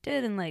really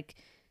did. And like,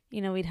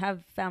 you know, we'd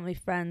have family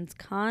friends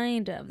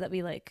kind of that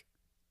we like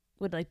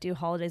would like do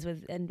holidays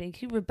with in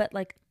Vancouver, but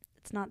like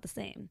it's not the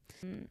same.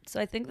 So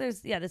I think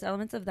there's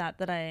elements of that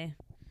I,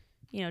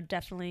 you know,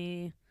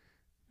 definitely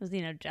was,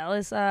 you know,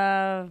 jealous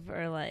of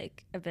or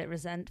like a bit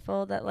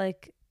resentful that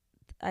like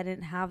I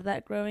didn't have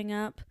that growing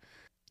up.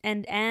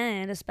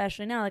 And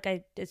especially now,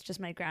 like it's just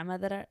my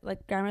grandmother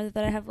that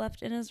I have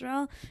left in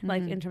Israel,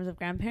 like in terms of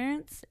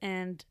grandparents.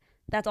 And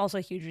that's also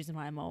a huge reason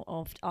why I'm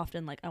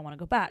often like, I want to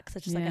go back. So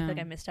it's just like, I feel like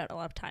I missed out a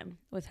lot of time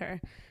with her.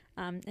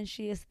 And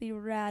she is the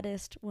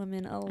raddest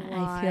woman alive.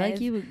 I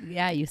feel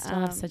like you still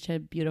have such a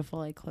beautiful,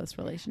 like close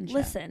relationship.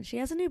 Listen, she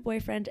has a new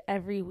boyfriend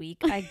every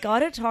week. I got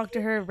to talk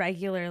to her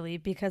regularly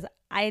because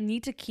I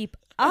need to keep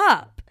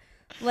up.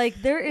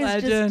 Like there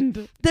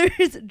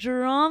is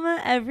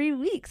drama every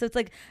week, so it's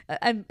like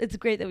it's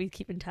great that we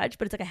keep in touch,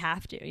 but it's like I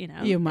have to, you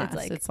know. You must.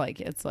 It's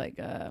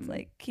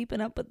like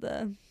keeping up with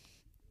the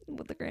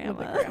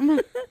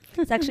grandma.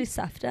 It's actually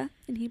Safta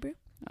in Hebrew.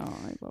 Oh,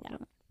 I love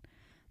that.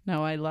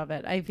 No, I love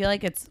it. I feel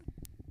like it's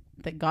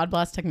that God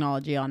bless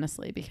technology,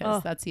 honestly,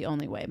 because that's the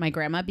only way. My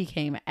grandma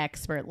became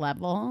expert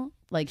level.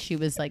 Like she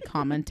was like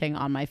commenting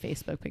on my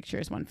Facebook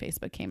pictures when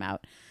Facebook came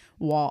out,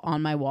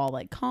 on my wall,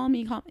 like call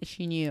me.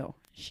 She knew.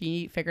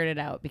 She figured it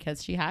out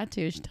because she had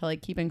to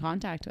like keep in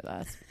contact with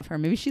us. Or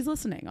maybe she's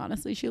listening.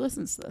 Honestly, she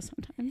listens to this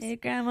sometimes. Hey,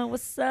 Grandma,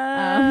 what's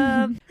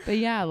up? But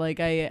yeah, like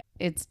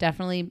it's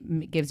definitely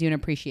gives you an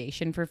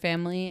appreciation for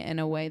family in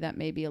a way that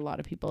maybe a lot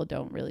of people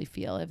don't really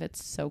feel if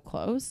it's so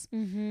close.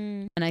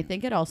 And I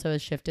think it also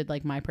has shifted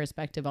like my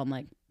perspective on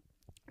like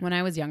when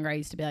I was younger, I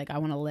used to be like, I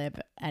want to live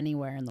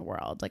anywhere in the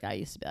world. Like I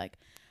used to be like,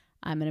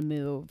 I'm going to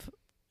move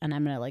and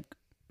I'm going to like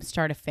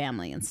start a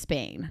family in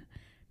Spain.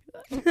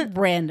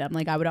 Random.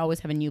 Like I would always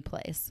have a new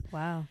place.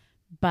 Wow.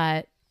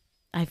 But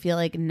I feel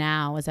like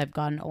now as I've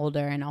gotten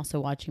older and also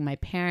watching my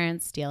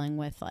parents dealing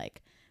with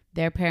like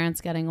their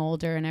parents getting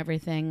older and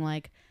everything,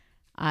 like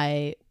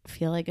I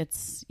feel like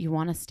you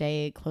want to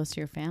stay close to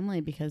your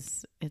family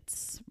because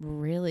it's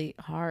really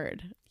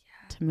hard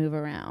to move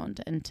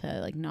around and to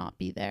like not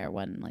be there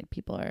when like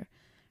people are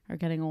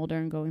getting older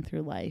and going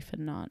through life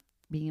and not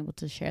being able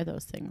to share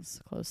those things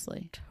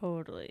closely.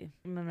 Totally.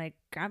 When my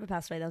grandpa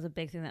passed away, that was a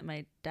big thing that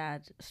my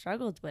dad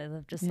struggled with,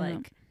 of just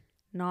like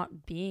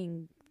not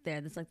being there.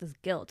 There's like this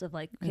guilt of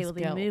like, okay, well,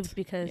 they moved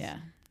because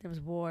there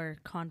was war,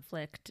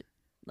 conflict,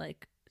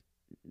 like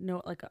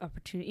no like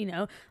opportunity, you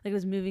know, like it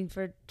was moving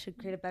to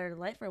create a better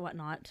life or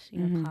whatnot, you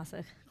know,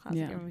 classic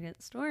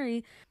immigrant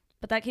story.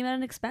 But that came at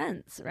an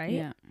expense, right?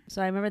 Yeah.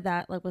 So I remember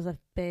that like was a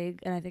big,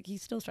 and I think he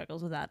still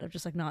struggles with that, of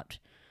just like not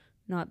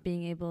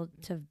being able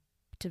to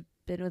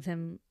been with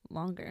him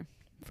longer.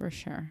 For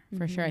sure.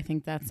 I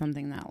think that's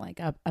something that like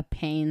a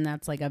pain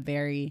that's like a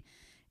very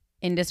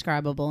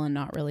indescribable and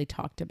not really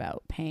talked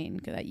about pain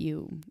that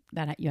you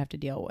have to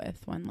deal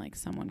with when like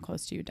someone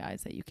close to you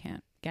dies that you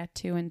can't get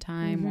to in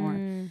time,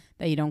 or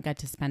that you don't get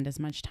to spend as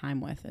much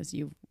time with as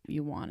you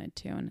wanted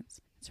to. And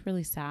it's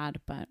really sad,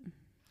 but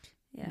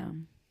yeah,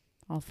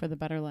 all for the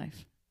better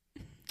life.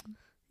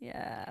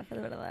 Yeah, for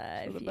the better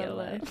life. For the better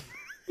YOLO. life.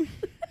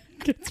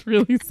 It's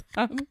really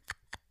sad.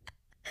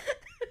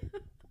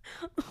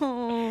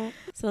 Oh.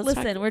 So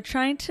Listen, we're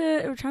trying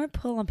to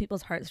pull on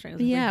people's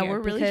heartstrings. we're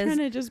really trying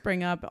to just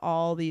bring up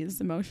all these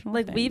emotional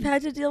like things. we've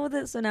had to deal with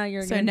it, so now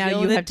you're so gonna now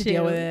deal you with have it to too.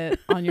 deal with it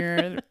on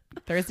your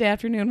Thursday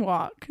afternoon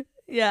walk.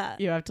 Yeah.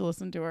 You have to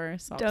listen to our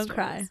sob Don't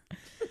stories.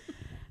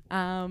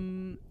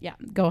 Yeah,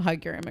 go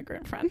hug your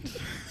immigrant friend.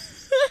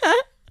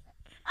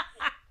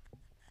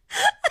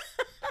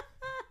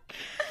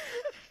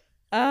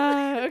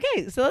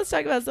 Okay, so let's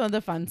talk about some of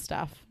the fun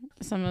stuff,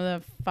 some of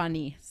the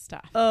funny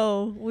stuff.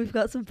 Oh, we've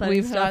got some funny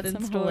We've stuff got in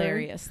some store.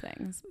 hilarious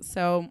things.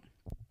 So,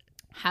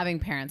 having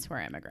parents who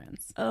are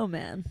immigrants, Oh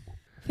man.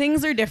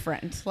 things are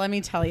different. Let me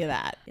tell you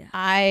that. Yeah.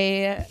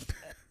 I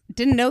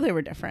didn't know they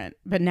were different,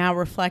 but now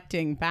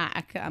reflecting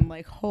back, I'm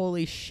like,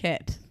 holy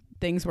shit,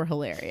 things were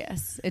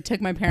hilarious. It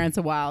took my parents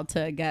a while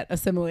to get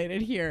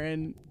assimilated here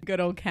in good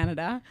old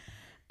Canada.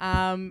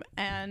 And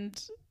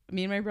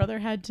me and my brother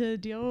had to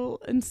deal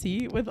and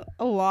see with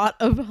a lot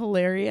of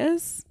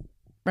hilarious,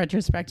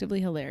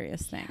 retrospectively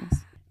hilarious things.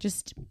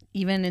 Just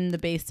even in the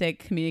basic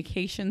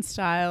communication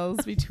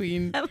styles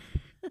between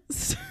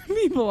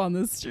people on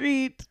the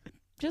street.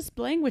 Just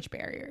language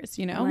barriers,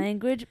 you know?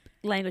 Language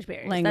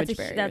barriers. Language That's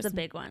barriers. a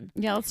big one.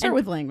 Yeah, let's start And-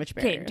 with language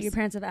Okay, barriers. do your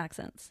parents have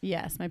accents?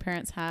 Yes, my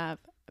parents have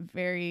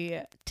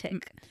very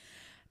Tick.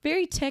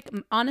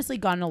 honestly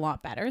gotten a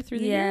lot better through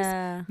the years.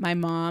 Yeah. My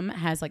mom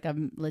has like a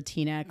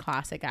Latina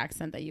classic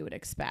accent that you would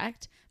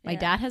expect. My Yeah.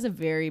 dad has a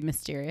very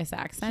mysterious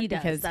accent He does,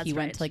 because that's he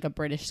went right. to like a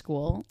British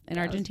school in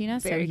Yeah, I was Argentina.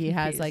 So very he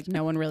has confused. like,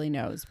 no one really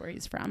knows where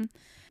he's from.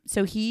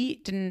 So he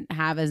didn't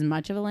have as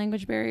much of a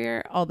language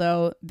barrier,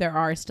 although there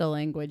are still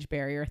language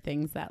barrier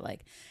things that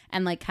like,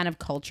 and like kind of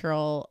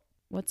cultural,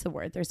 what's the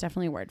word? There's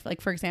definitely a word.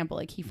 Like, for example,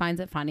 like he finds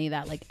it funny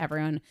that like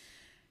everyone,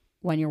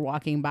 when you're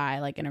walking by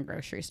like in a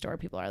grocery store,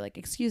 people are like,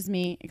 excuse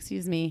me,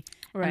 Right.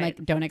 and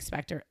like don't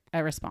expect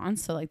a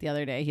response. So like the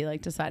other day he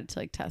like decided to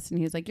like test and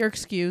he was like, you're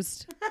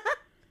excused.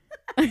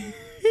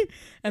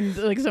 And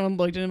like someone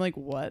looked at him like,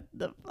 what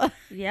the fuck?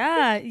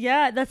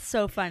 yeah, that's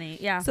so funny.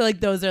 Yeah. So like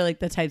those are like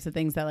the types of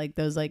things that like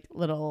those like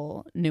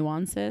little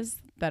nuances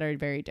that are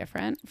very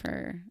different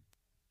for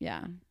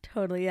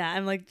Totally. Yeah.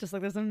 I'm like just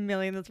like there's a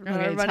million that's Okay,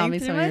 running tell me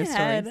through some of my your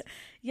head. stories.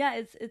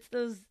 Yeah, it's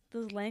those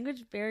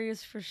language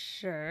barriers for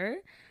sure.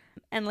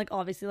 And like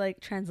obviously like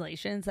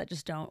translations that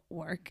just don't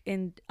work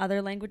in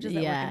other languages that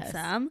work in Yes.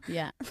 some.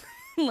 Yeah.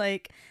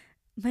 Like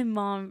my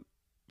mom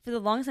for the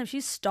longest time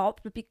she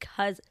stopped, but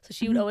because so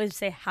she would always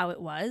say how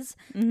it was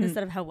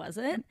instead of how was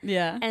it.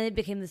 Yeah. And it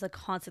became this like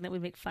constant that we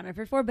make fun of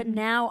her for. But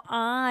now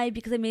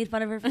because I made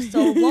fun of her for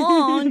so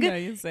long, Now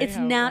you say it's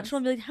how it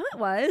natural was. to be like how it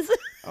was.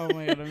 Oh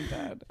my god, I'm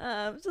dead.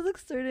 So like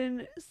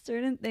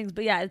certain things.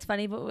 But yeah, it's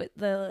funny. But with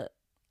the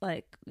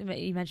like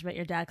you mentioned about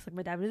your dad, 'cause like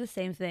my dad would do the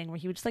same thing where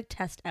he would just like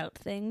test out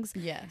things,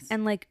 Yes.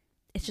 and like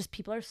it's just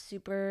people are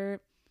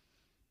super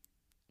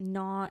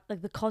not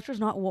like the culture's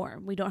not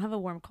warm. We don't have a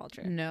warm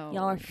culture. No.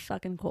 Y'all are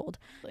fucking cold.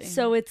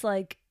 So it's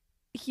like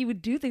he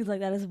would do things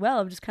like that as well.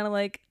 I'm just kind of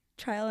like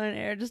trial and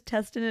error, just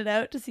testing it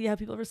out to see how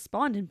people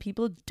respond. And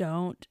people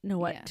don't know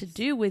what to Yes.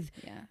 do with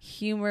yeah.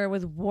 humor,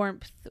 with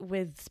warmth,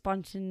 with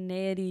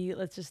spontaneity.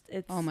 It's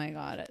Oh my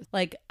god.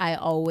 Like I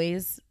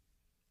always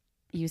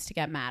used to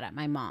get mad at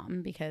my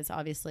mom because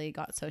obviously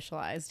got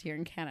socialized here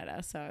in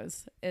Canada. So I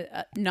was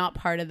not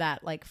part of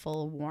that like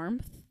full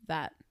warmth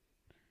that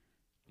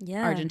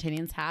yeah.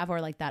 Argentinians have,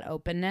 or like that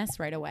openness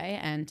right away.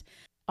 And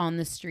on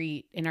the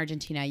street in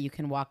Argentina, you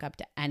can walk up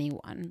to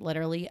anyone,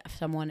 literally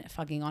someone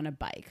fucking on a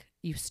bike.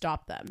 You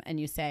stop them and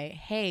you say,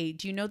 hey,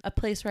 do you know a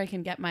place where I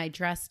can get my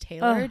dress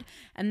tailored?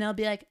 And they'll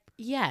be like,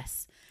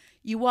 yes.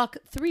 You walk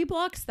 3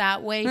 blocks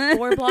that way,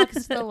 4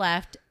 blocks to the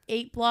left,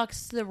 8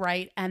 blocks to the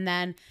right, and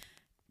then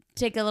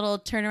take a little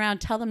turnaround,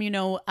 tell them you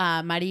know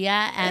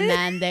Maria, and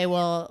then they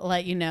will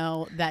let you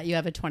know that you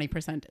have a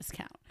 20%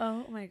 discount.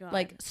 Oh my god.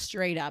 Like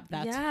straight up,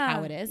 that's Yeah,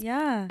 how it is.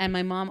 Yeah. And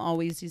my mom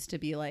always used to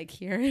be like,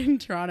 here in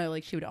Toronto,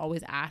 like she would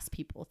always ask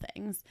people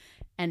things,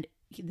 and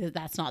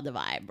that's not the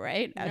vibe,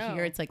 right? Out No.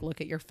 here, it's like,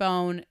 look at your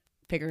phone,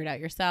 figure it out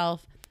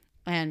yourself.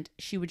 And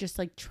she would just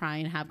like try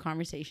and have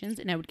conversations,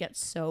 and I would get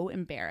so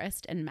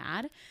embarrassed and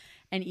mad.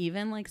 And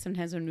even like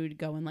sometimes when we would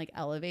go in like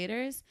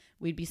elevators,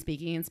 we'd be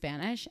speaking in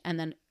Spanish, and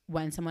then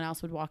when someone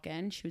else would walk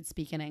in, she would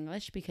speak in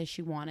English because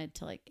she wanted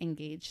to like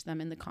engage them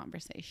in the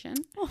conversation.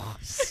 Oh,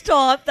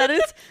 stop. That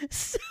is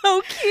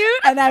so cute.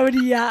 And I would,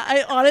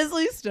 I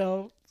honestly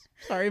still,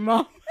 sorry,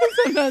 Mom.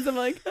 Sometimes I'm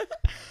like,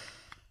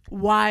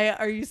 why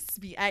are you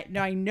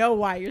I know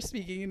why you're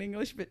speaking in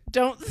English, but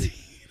don't speak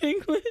in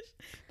English.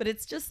 But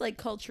it's just like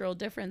cultural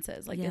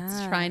differences. Like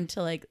it's Yeah. trying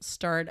to like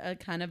start a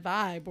kind of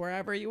vibe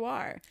wherever you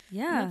are.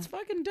 Yeah. That's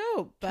fucking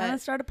dope. Trying to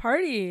But start a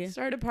party.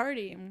 start a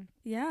party.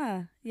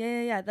 Yeah.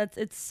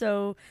 It's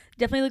so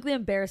definitely like the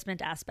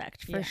embarrassment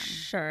aspect for Yeah.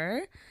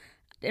 sure.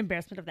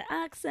 Embarrassment of the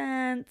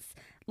accents,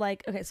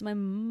 like, okay, so my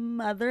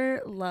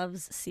mother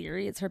loves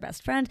Siri. It's her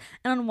best friend.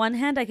 And on one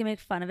hand, I can make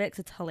fun of it because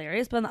it's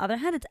hilarious. But on the other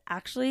hand, it's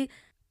actually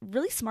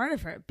really smart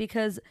of her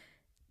because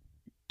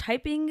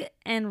typing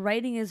and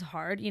writing is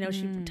hard. You know,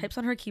 she types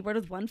on her keyboard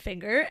with one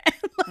finger.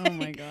 And, Oh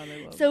my God,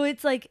 I love so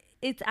it's like,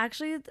 it's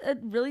actually a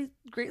really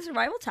great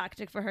survival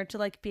tactic for her to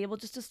like be able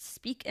just to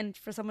speak and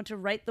for someone to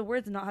write the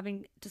words and not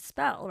having to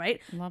spell, right?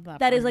 Love that.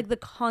 That is part. like the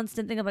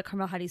constant thing about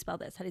Carmel. How do you spell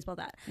this? How do you spell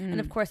that? And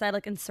of course, I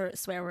like insert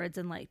swear words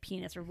and like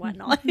penis or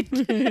whatnot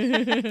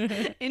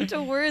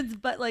into words,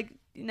 but like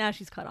now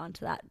she's caught on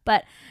to that.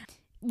 But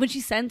when she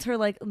sends her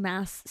like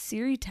mass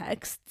Siri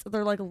texts,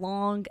 they're like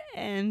long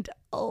and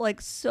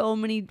like so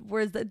many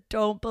words that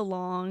don't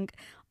belong.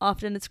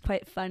 Often it's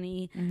quite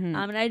funny.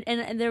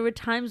 And there were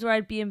times where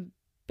I'd be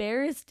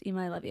embarrassed.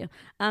 Ema, I love you.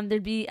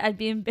 I'd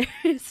be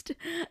embarrassed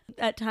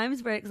at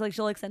times where it's like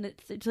she'll like send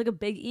it to like a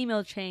big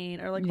email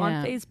chain or like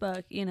on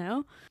Facebook, you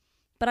know.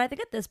 But I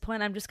think at this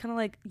point I'm just kind of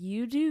like,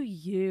 you do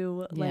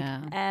you, like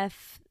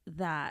F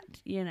that,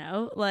 you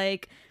know,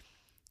 like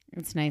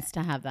it's nice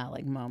to have that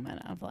like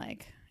moment of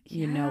like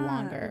you no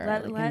longer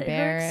let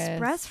embarrassed. her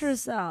express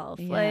herself.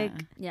 Yeah. Like,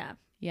 yeah.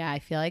 Yeah, I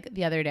feel like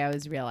the other day I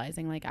was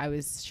realizing like I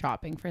was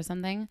shopping for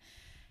something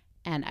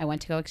and I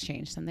went to go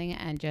exchange something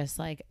and just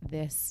like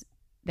this,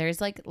 there's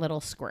like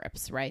little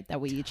scripts, right, that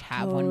we each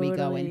have when we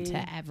go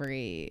into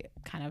every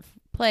kind of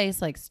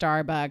place like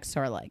Starbucks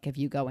or like if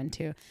you go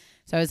into.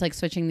 So I was like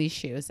switching these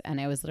shoes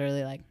and I was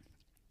literally like,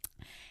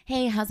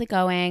 hey, how's it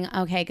going?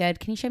 Okay, good.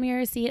 Can you show me your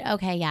receipt?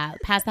 Okay, yeah.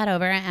 Pass that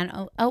over.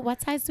 And oh,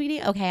 what size,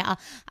 sweetie? Okay, I'll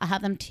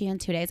have them to you in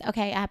 2 days.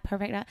 Okay, yeah,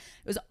 perfect. It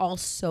was all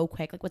so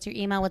quick. Like, what's your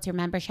email? What's your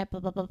membership?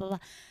 Blah, blah, blah, blah, blah.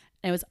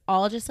 And it was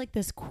all just like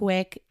this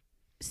quick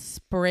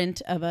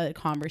sprint of a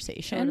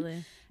conversation.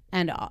 Totally.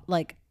 And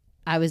like,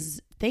 I was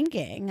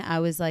thinking, I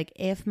was like,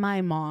 if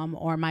my mom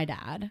or my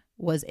dad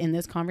was in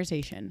this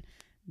conversation,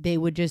 they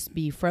would just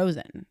be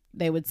frozen.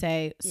 They would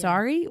say,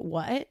 sorry,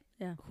 what?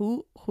 Yeah.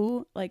 Who,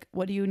 like,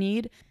 what do you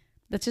need?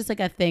 That's just like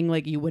a thing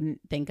like you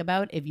wouldn't think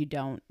about if you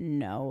don't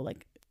know,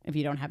 like if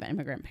you don't have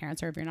immigrant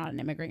parents or if you're not an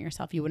immigrant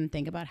yourself, you wouldn't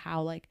think about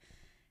how like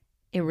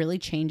it really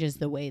changes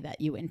the way that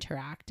you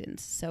interact and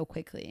so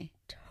quickly.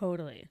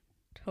 Totally.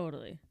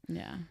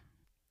 Yeah.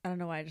 I don't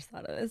know why I just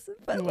thought of this,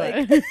 but What?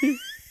 like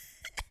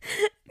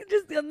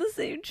just on the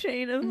same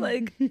chain of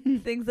like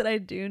things that I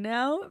do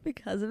now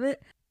because of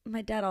it.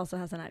 My dad also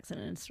has an accent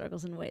and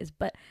struggles in ways,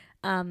 but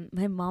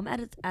my mom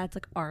adds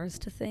like R's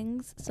to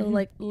things. So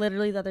like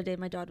literally the other day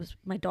my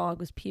dog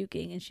was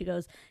puking and she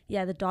goes,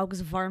 yeah, the dog was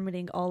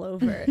vomiting all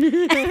over. And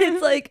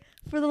it's like,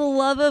 for the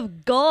love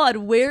of God,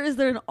 where is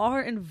there an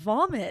R in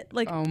vomit?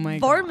 Like, Oh my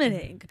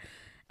vomiting. God.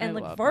 And I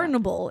like love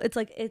vulnerable. It's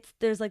like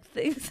there's like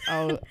things.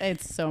 Oh,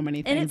 it's so many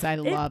And things. I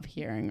love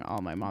hearing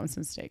all my mom's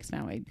mistakes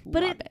now. I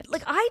But love it.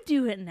 like I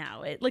do it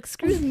now. It like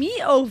screws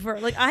me over.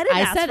 Like I didn't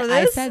ask for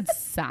I this. said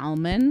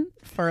salmon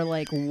for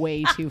like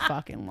way too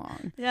fucking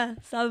long. Yeah,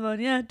 salmon.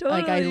 Yeah, totally.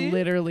 Like I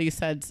literally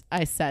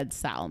said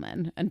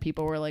salmon and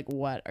people were like,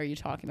 what are you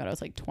talking about? I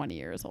was like 20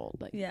 years old.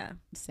 Like, Yeah.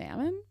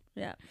 salmon?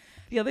 Yeah.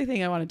 The other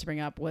thing I wanted to bring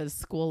up was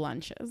school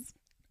lunches.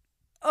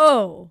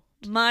 Oh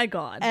my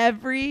God.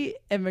 Every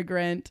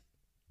immigrant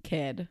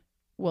kid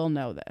will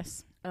know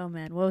this. Oh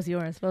man, what was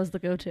yours? What was the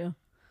go-to?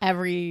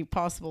 Every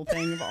possible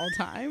thing of all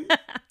time.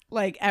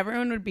 Like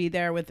everyone would be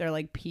there with their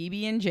like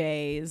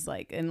PB&Js,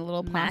 like in a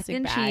little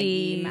plastic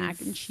baggie, mac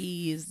and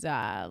cheese,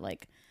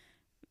 like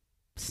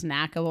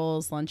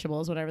snackables,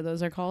 lunchables, whatever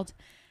those are called.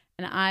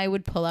 And I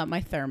would pull out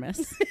my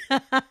thermos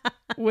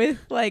with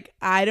like,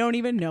 I don't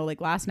even know, like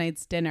last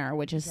night's dinner,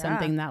 which is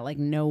something that like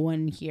no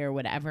one here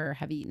would ever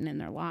have eaten in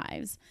their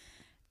lives.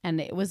 And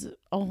it was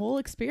a whole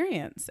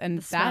experience. And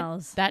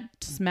that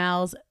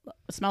smelled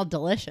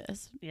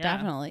delicious. Yeah.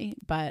 Definitely.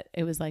 But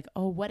it was like,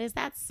 oh, what is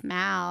that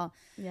smell?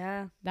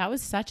 Yeah. That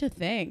was such a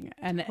thing.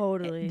 And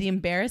Totally. the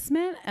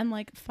embarrassment and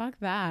like, fuck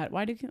that.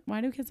 Why do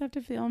kids have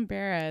to feel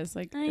embarrassed?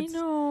 Like, I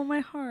know,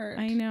 my heart.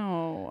 I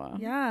know.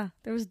 Yeah.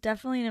 There was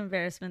definitely an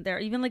embarrassment there.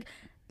 Even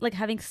like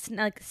having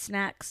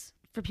snacks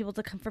for people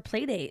to come for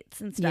play dates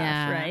and stuff,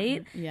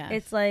 right? Yeah.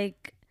 It's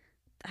like,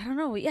 I don't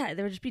know. Yeah,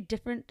 there would just be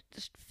different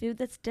food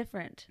that's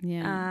different.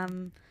 Yeah.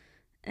 And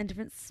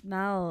different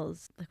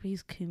smells. Like we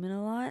use cumin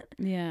a lot.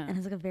 Yeah. And it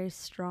has like a very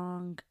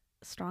strong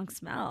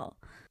smell.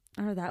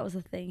 I don't know, that was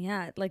a thing.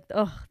 Yeah. Like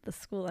the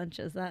school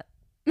lunches that.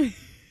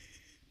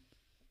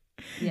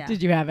 Yeah.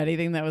 Did you have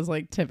anything that was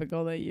like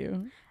typical that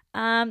you?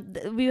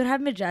 We would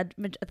have a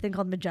thing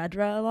called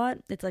majadra a lot.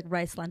 It's like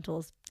rice,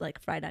 lentils, like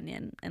fried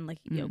onion, and like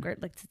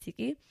yogurt, like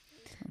tzatziki.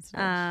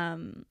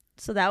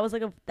 So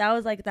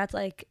that's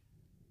like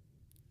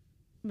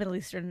Middle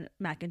Eastern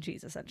mac and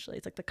cheese essentially.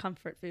 It's like the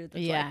comfort food.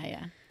 That's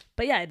Yeah.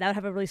 But yeah, that would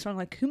have a really strong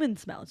like cumin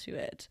smell to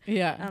it.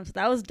 Yeah. So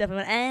that was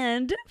definitely,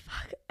 and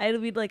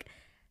I'd be like,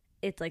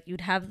 it's like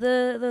you'd have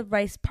the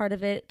rice part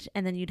of it,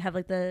 and then you'd have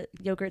like the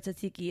yogurt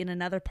tzatziki in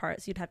another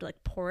part. So you'd have to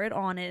like pour it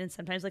on it, and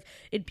sometimes like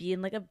it'd be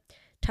in like a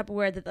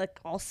Tupperware that like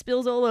all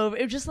spills all over.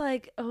 It was just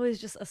like, oh, it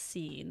was just a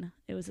scene.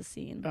 It was a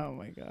scene. Oh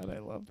my God, I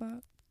love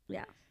that.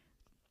 Yeah.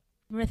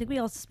 I think we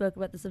also spoke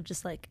about this of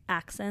just like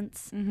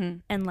accents Mm-hmm.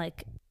 and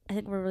like I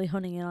think we're really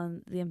honing in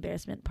on the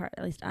embarrassment part.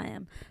 At least I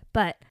am,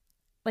 but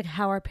like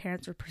how our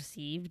parents were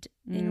perceived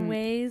in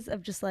ways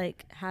of just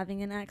like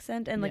having an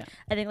accent and like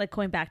I think like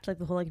going back to like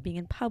the whole like being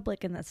in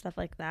public and that stuff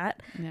like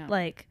that. Yeah.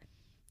 Like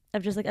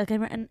of just like okay,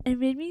 and it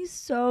made me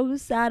so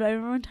sad. I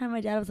remember one time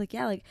my dad was like,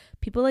 yeah, like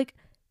people like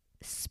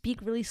speak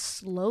really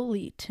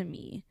slowly to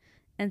me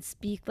and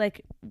speak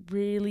like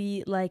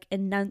really like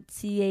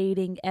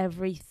enunciating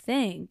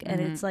everything, and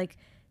it's like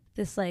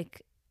this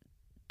like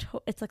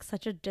it's like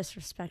such a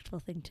disrespectful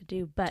thing to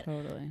do. But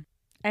Totally.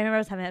 I remember I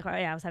was having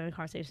a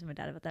conversation with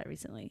my dad about that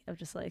recently of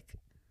just like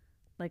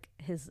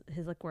his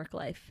like work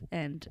life.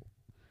 And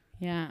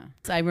Yeah.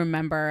 So I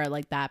remember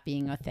like that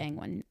being a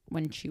thing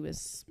when she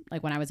was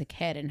like when I was a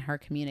kid and her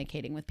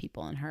communicating with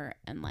people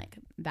and like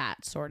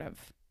that sort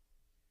of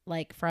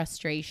like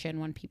frustration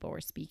when people were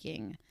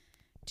speaking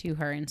to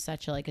her in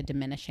such a like a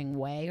diminishing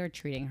way or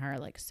treating her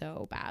like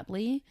so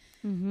badly.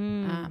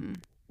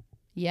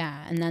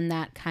 Yeah. And then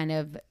that kind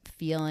of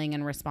feeling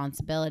and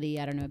responsibility.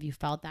 I don't know if you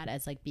felt that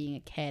as like being a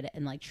kid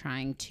and like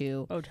trying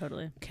to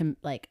totally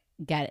like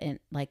get in,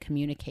 like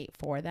communicate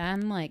for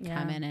them, like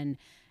come in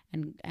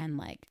and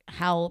like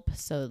help.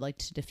 So like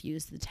to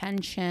diffuse the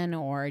tension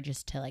or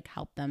just to like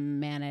help them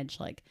manage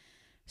like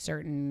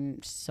certain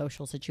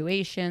social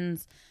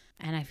situations.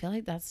 And I feel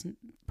like that's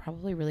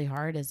probably really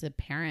hard as a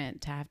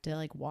parent to have to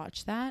like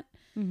watch that.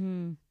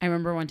 I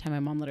remember one time my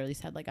mom literally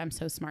said like, I'm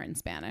so smart in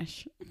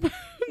Spanish.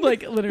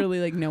 Like literally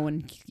like no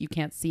one, you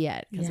can't see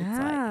it because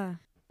it's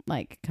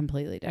like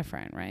completely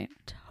different. Right.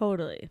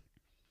 Totally.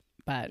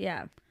 But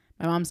yeah,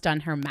 my mom's done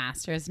her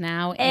master's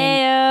now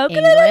in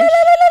English,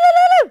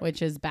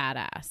 which is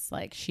badass.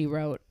 Like she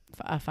wrote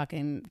a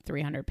fucking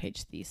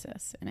 300-page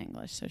thesis in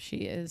English. So she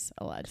is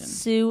a legend.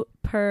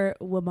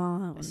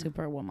 Superwoman.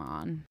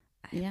 Superwoman.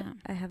 Yeah.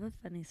 I have a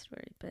funny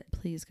story, but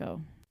Please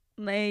go.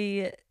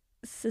 my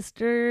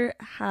sister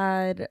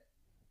had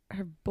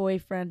her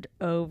boyfriend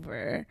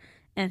over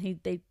and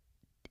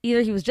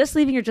either he was just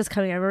leaving or just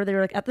coming. I remember they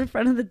were like at the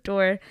front of the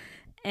door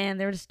and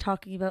they were just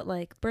talking about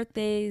like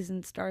birthdays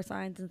and star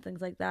signs and things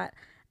like that.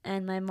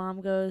 And my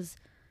mom goes,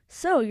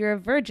 "So you're a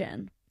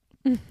virgin?"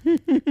 And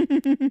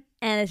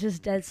it's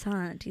just dead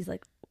silent. He's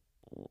like,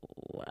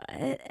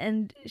 "What?"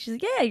 And she's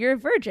like, "Yeah, you're a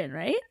virgin,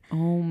 right?"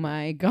 Oh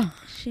my God.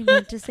 She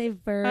meant to say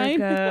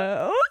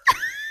Virgo.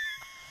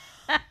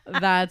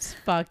 That's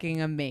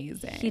fucking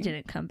amazing. He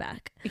didn't come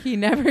back. He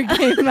never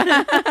came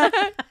back.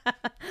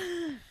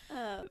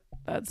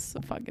 That's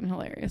a fucking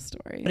hilarious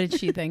story. What did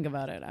she think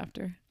about it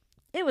after?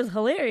 It was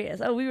hilarious.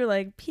 Oh, we were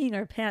like peeing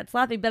our pants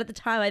laughing. But at the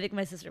time, I think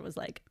my sister was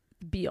like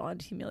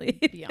beyond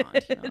humiliated.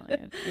 Beyond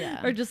humiliated.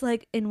 Yeah. Or just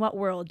like, in what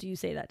world do you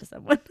say that to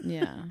someone?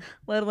 Yeah.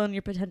 Let alone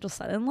your potential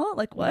son-in-law?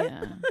 Like what?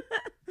 Yeah.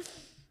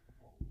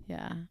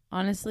 Yeah.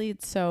 Honestly,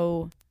 it's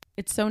so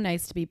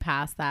nice to be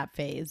past that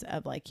phase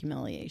of like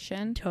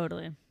humiliation.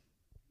 Totally.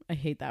 I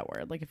hate that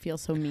word. Like it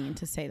feels so mean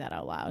to say that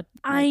out loud.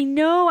 I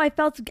know. I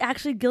felt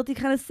actually guilty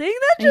kind of saying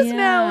that just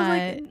now.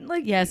 I was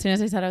like yeah, as soon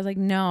as I said it, I was like,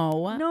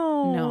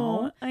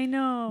 no. I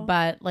know.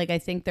 But like I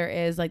think there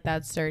is like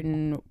that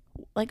certain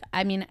like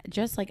I mean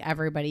just like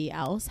everybody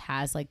else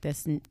has like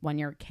this when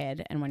you're a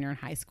kid and when you're in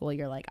high school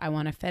you're like I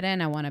want to fit in,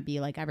 I want to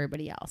be like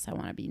everybody else, I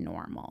want to be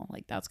normal.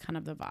 Like that's kind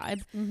of the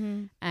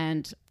vibe.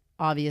 And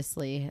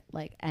obviously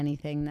like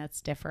anything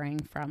that's differing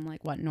from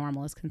like what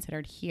normal is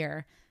considered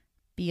here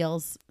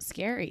feels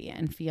scary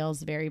and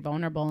feels very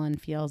vulnerable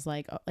and feels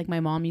like my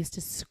mom used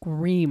to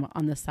scream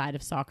on the side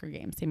of soccer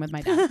games. Same with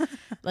my dad.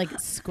 Like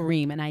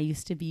scream, and I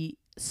used to be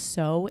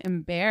so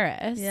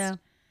embarrassed. Yeah.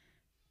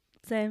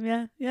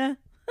 Same. Yeah.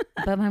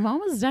 But my mom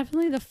was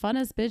definitely the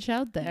funnest bitch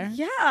out there.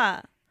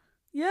 Yeah.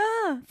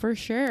 For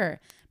sure.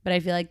 But I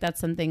feel like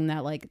that's something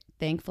that like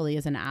thankfully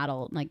as an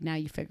adult, like now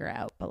you figure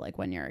out, but like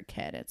when you're a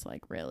kid, it's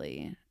like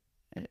really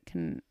it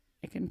can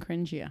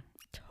cringe you.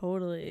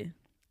 Totally.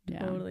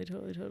 Yeah.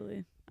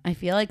 Totally. I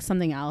feel like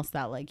something else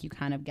that like you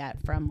kind of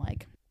get from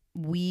like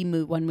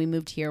when we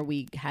moved here,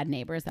 we had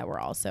neighbors that were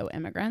also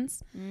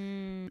immigrants.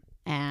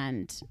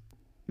 And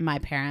my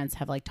parents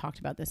have like talked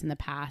about this in the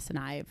past, and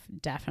I've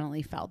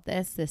definitely felt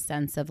this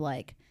sense of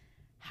like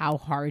how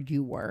hard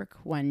you work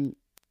when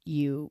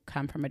you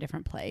come from a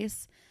different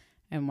place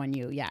and when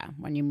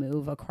you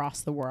move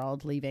across the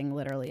world, leaving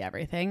literally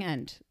everything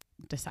and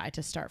decide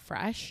to start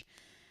fresh.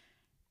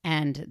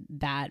 And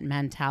that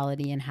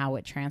mentality and how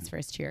it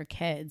transfers to your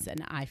kids.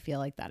 And I feel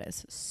like that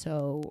is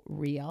so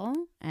real.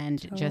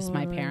 And just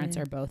my parents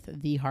are both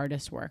the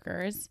hardest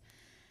workers.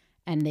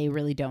 And they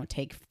really don't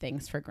take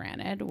things for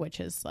granted,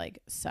 which is like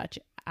such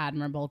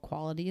admirable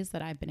qualities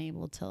that I've been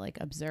able to like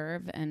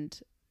observe and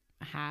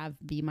have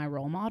be my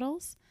role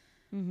models.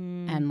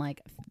 And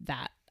like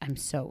that, I'm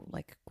so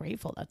like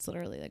grateful. That's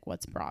literally like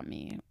what's brought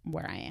me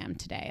where I am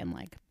today. And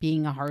like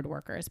being a hard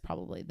worker is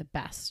probably the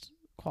best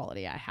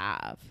quality I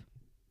have.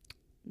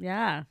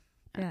 Yeah.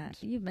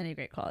 You have many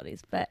great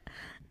qualities, but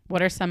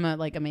what are some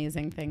like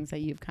amazing things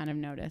that you've kind of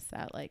noticed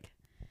that like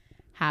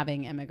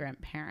having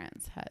immigrant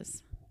parents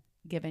has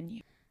given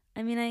you?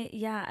 I mean, I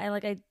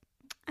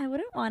I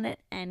wouldn't want it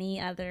any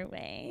other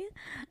way.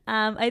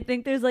 I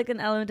think there's like an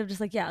element of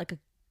just like, yeah, like a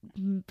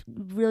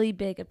really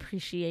big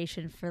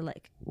appreciation for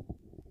like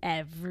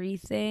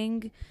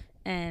everything.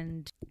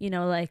 And, you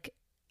know, like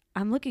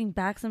I'm looking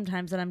back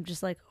sometimes and I'm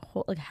just like,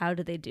 like, how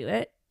did they do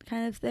it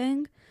kind of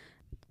thing?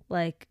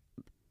 Like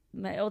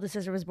my oldest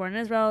sister was born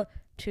in Israel.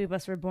 Two of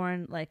us were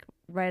born like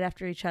right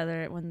after each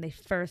other when they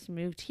first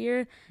moved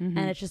here. Mm-hmm.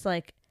 And it's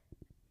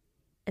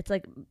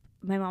like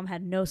my mom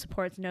had no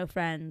supports, no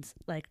friends,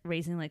 like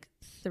raising like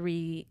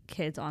 3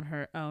 kids on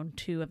her own,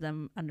 2 of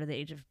them under the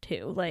age of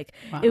 2. Like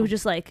Wow. it was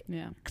just like,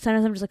 Yeah.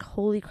 sometimes I'm just like,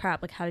 holy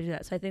crap, like how do you do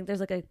that? So I think there's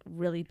like a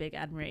really big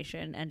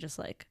admiration and just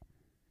like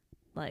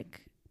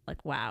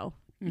wow,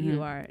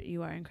 Mm-hmm.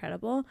 you are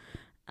incredible.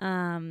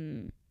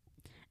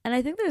 And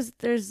I think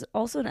there's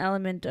also an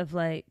element of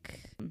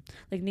like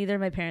neither of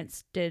my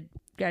parents did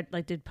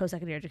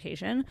post-secondary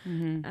education.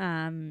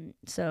 Mm-hmm.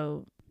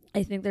 So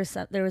I think I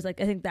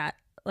think that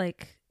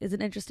like is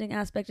an interesting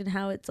aspect in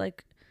how it's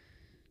like,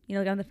 you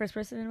know, like I'm the first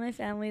person in my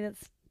family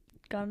that's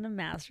gotten a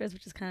master's,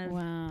 which is kind of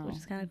Wow. which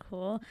is kind of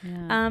cool.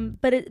 Yeah.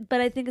 But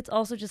I think it's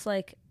also just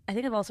like, I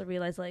think I've also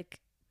realized like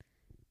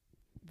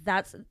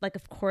that's like,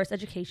 of course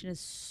education is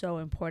so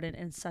important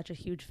and such a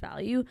huge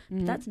value,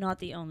 but that's not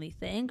the only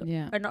thing.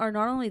 Yeah. Or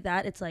not only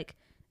that, it's like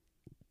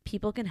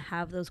people can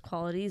have those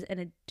qualities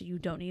and you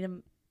don't need a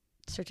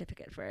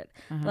certificate for it.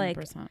 100%. Like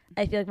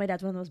I feel like my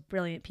dad's one of the most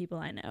brilliant people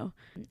I know,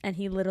 and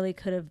he literally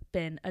could have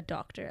been a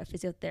doctor, a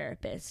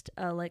physiotherapist,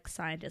 a like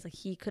scientist. Like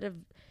he could have,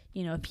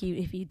 you know, if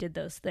he did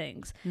those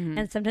things. Mhm.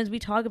 And sometimes we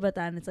talk about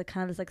that and it's like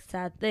kind of this like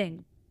sad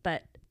thing,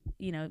 but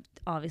you know,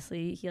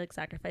 obviously he like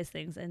sacrificed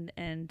things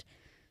and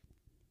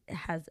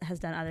has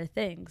done other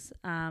things.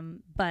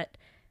 But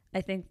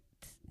I think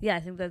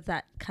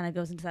that kind of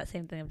goes into that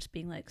same thing of just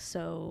being like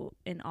so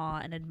in awe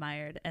and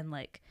admired and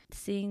like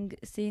seeing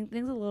things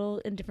a little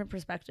in different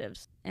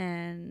perspectives.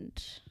 And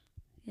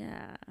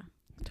yeah.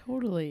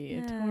 Totally.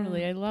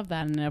 Yeah. I love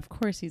that. And of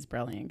course he's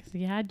brilliant because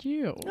he had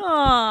you.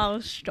 Oh,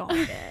 stop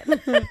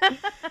it.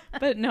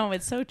 But no,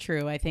 it's so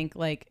true. I think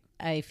like,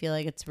 I feel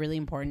like it's really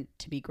important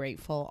to be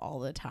grateful all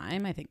the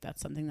time. I think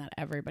that's something that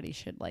everybody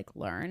should like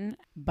learn.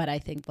 But I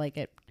think like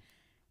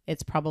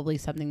it's probably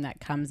something that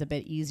comes a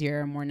bit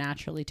easier and more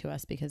naturally to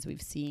us because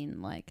we've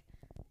seen like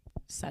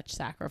such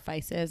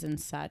sacrifices and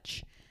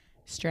such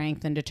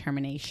strength and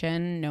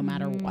determination no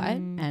matter what,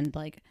 and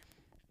like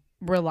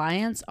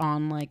reliance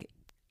on like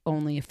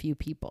only a few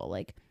people.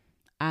 Like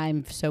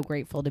I'm so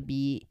grateful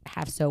to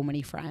have so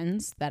many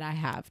friends that I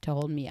have to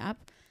hold me up,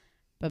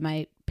 but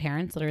my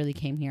parents literally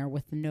came here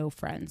with no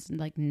friends and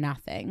like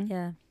nothing.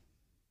 Yeah.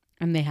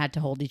 And they had to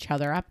hold each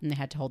other up and they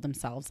had to hold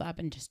themselves up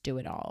and just do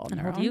it all on And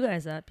their hold own. you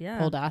guys up. Yeah.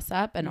 Hold us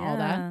up and all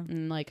that. Yeah.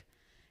 And like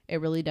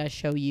it really does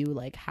show you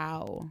like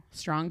how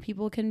strong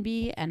people can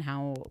be and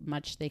how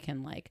much they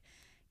can like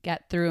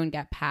get through and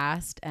get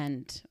past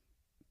and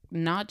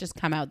not just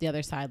come out the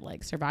other side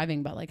like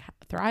surviving, but like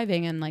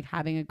thriving and like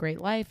having a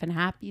great life and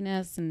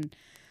happiness and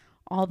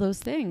all those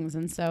things.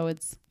 And so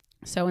it's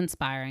so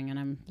inspiring and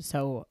I'm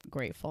so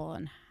grateful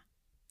and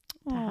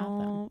to have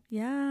them.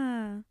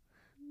 Yeah.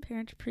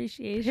 Parent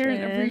appreciation.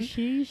 Parent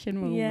appreciation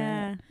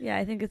moment. Yeah.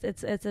 I think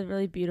it's a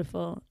really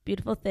beautiful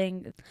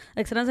thing.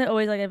 Like sometimes I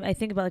always like I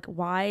think about like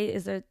why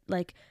is there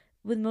like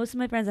with most of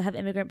my friends that have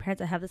immigrant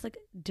parents I have this like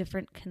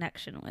different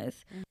connection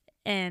with.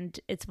 And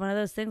it's one of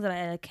those things that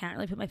I can't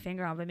really put my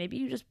finger on, but maybe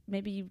you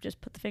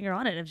just put the finger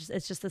on it.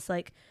 It's just this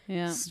like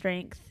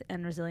strength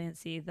and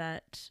resiliency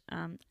that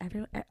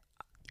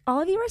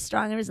all of you are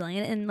strong and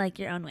resilient in like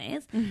your own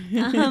ways.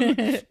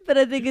 But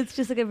I think it's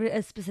just like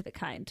a specific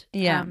kind.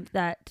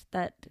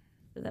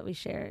 That we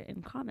share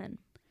in common.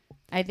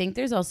 I think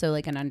there's also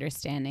like an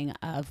understanding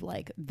of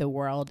like the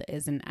world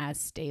isn't as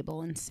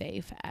stable and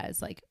safe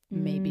as like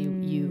maybe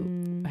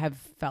you have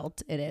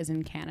felt it is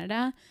in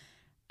Canada.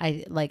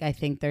 I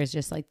think there's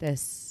just like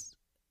this,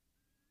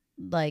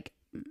 like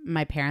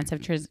my parents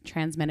have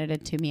transmitted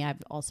it to me.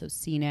 I've also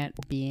seen it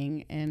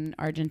being in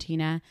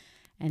Argentina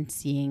and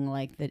seeing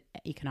like the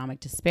economic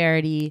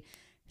disparity,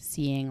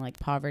 seeing like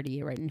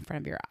poverty right in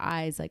front of your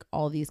eyes, like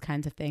all these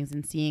kinds of things,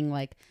 and seeing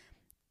like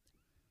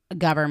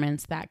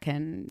governments that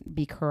can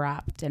be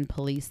corrupt and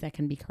police that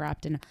can be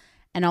corrupt and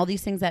all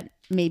these things that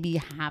maybe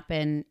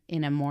happen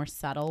in a more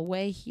subtle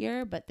way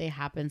here, but they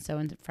happen so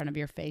in front of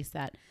your face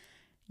that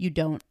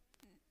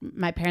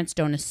my parents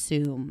don't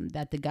assume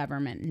that the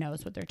government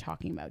knows what they're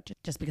talking about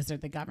just because they're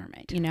the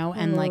government, you know?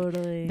 And like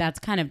that's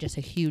kind of just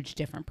a huge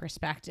different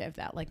perspective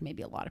that like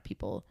maybe a lot of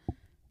people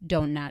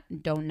don't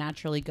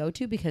naturally go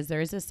to, because there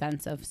is a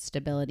sense of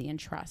stability and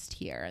trust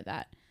here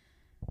that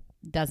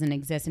doesn't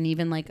exist. And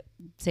even like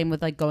same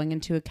with like going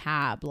into a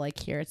cab, like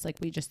here it's like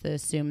we just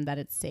assume that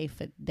it's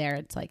safe. There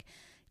it's like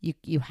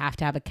you have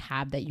to have a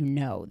cab that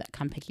that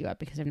come pick you up,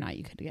 because if not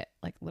you could get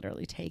like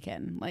literally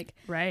taken. Like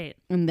right.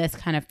 And this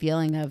kind of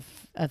feeling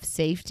of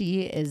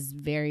safety is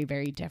very,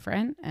 very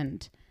different,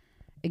 and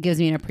it gives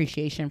me an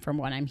appreciation from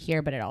when I'm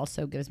here, but it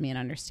also gives me an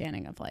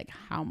understanding of like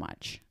how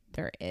much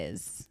there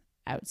is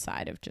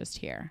outside of just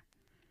here.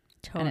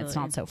 Totally. And it's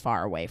not so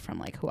far away from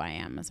like who I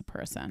am as a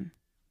person.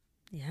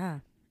 Yeah.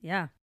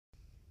 Yeah.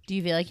 Do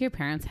you feel like your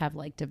parents have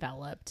like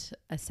developed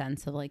a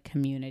sense of like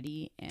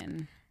community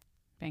in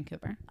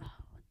Vancouver?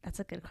 That's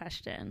a good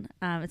question.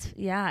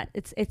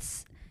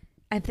 It's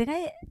I think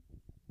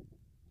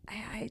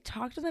I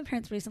talked to my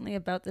parents recently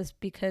about this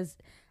because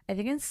I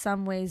think in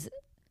some ways,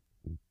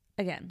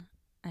 again,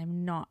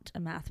 I'm not a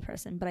math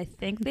person, but I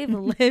think they've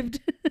lived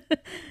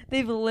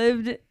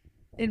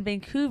in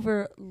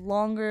Vancouver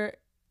longer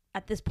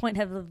at this point,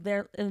 have lived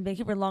there in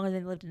Vancouver longer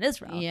than they lived in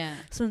Israel. Yeah.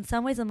 So in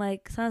some ways I'm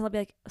like, sometimes I'll be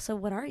like, so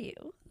what are you?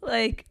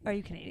 Like, are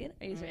you Canadian?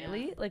 Are you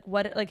Israeli? Yeah.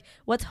 Like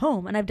what's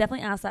home? And I've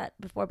definitely asked that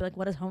before, but like,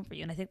 what is home for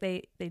you? And I think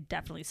they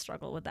definitely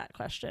struggle with that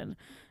question.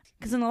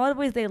 Because in a lot of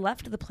ways they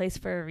left the place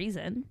for a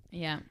reason.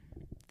 Yeah.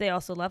 They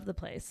also love the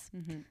place.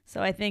 Mm-hmm.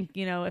 So I think,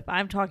 you know, if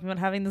I'm talking about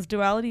having this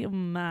duality,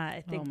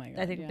 I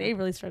think they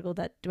really struggle with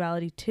that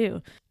duality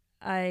too.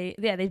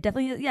 They've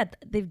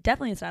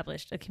definitely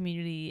established a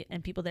community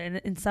and people there. And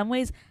in some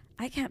ways,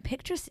 I can't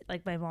picture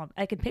like my mom.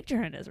 I can picture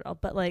her in Israel,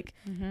 but like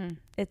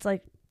it's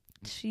like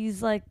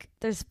she's like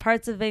there's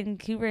parts of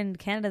Vancouver and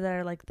Canada that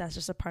are like that's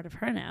just a part of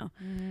her now.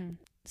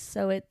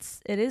 So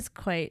it is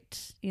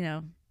quite, you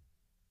know,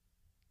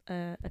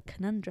 a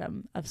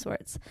conundrum of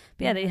sorts.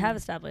 But yeah, they have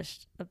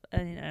established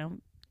you know,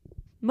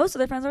 most of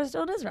their friends are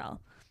still in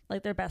Israel,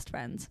 like they're best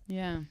friends.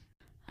 Yeah.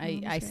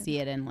 I see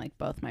it in like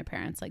both my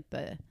parents, like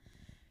the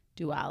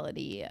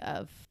duality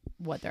of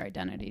what their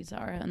identities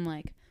are, and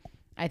like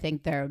I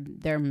think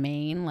their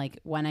main, like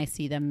when I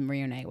see them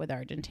reunite with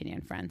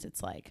Argentinian friends,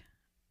 it's like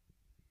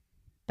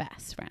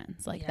best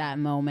friends, like that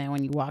moment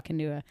when you walk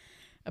into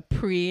a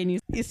pre and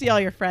you see all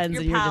your friends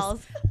and you're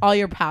just all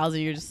your pals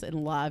and you're just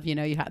in love, you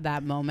know, you have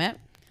that moment.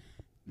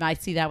 I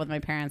see that with my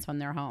parents when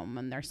they're home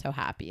and they're so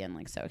happy and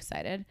like so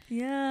excited.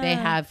 Yeah, they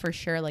have for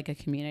sure like a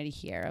community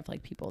here of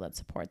like people that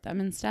support them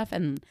and stuff,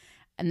 and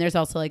there's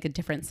also like a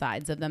different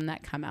sides of them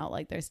that come out.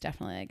 Like there's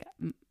definitely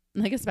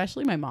like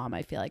especially my mom,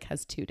 I feel like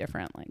has two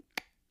different like,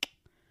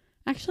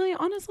 actually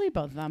honestly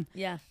both of them.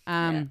 Yeah.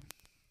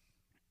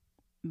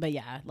 But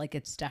yeah, like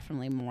it's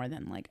definitely more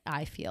than like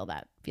I feel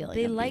that feeling.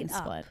 They of light being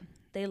up. split.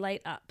 They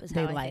light up is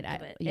They how light I think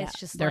up. of it. Yeah. It's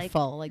just they're like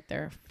full. Like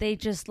they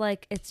just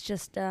like it's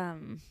just a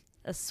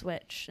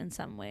switch in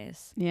some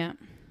ways. Yeah.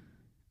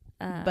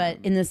 But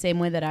in the same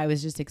way that I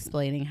was just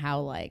explaining how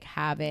like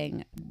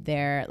having the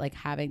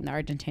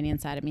Argentinian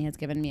side of me has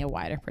given me a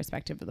wider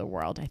perspective of the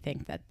world, I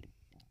think that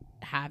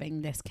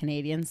having this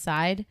Canadian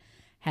side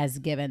has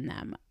given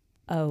them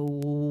a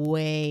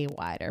way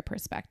wider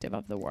perspective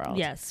of the world.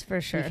 Yes,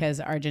 for sure. Because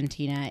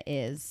Argentina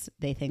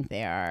they think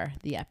they are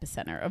the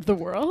epicenter of the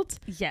world.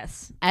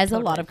 Yes. As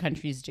totally. A lot of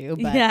countries do,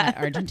 but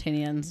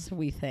Argentinians,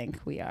 we think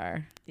we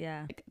are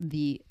like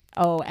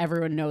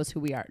everyone knows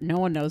who we are. No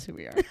one knows who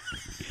we are.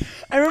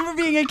 I remember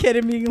being a kid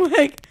and being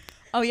like,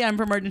 oh yeah, I'm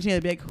from Argentina.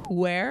 They'd be like,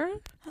 where?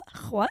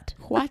 What?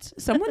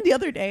 Someone the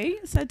other day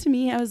said to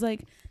me, I was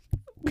like,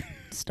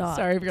 stop.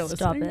 Sorry if you're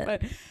listening,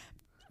 but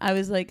I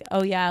was like,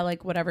 oh yeah,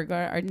 like whatever, go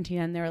to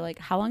Argentina. And they were like,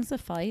 how long's the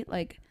flight?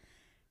 Like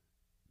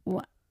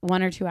 1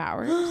 or 2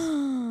 hours?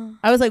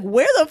 I was like,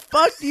 where the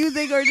fuck do you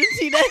think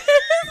Argentina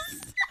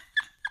is?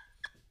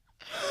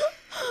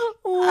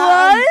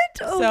 What?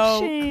 So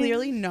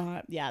clearly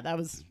not. Yeah, that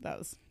was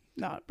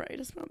not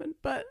brightest moment,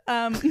 but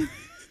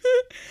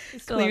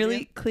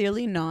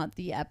clearly not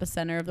the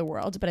epicenter of the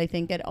world. But I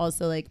think it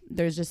also like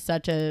there's just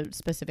such a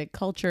specific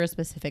culture, a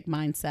specific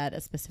mindset,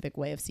 a specific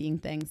way of seeing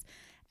things.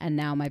 And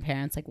now my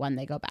parents, like when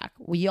they go back,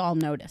 we all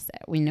notice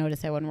it. We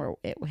notice it when we're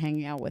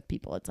hanging out with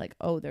people. It's like,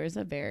 oh, there's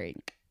a very,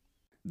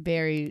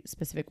 very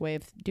specific way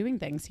of doing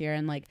things here,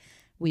 and like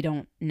we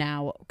don't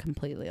now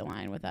completely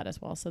align with that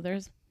as well. So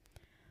there's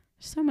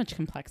so much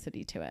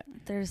complexity to it.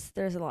 There's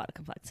a lot of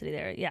complexity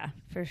there. Yeah,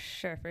 for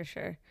sure.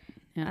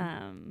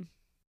 Yeah.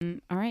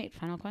 All right,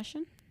 final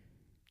question.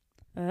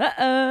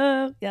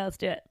 Yeah, let's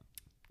do it.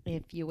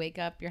 If you wake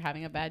up, you're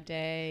having a bad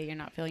day, you're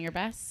not feeling your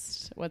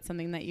best, what's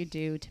something that you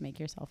do to make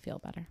yourself feel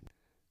better?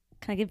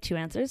 Can I give 2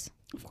 answers?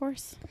 Of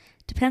course.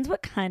 Depends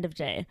what kind of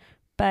day,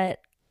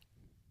 but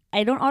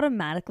I don't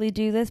automatically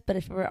do this. But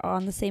if we're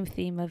on the same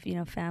theme of, you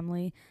know,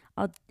 family,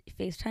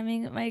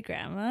 FaceTiming my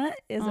grandma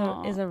is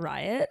a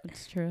riot.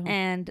 It's true.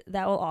 And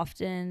that will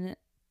often,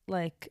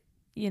 like,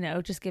 you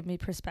know, just give me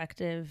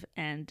perspective,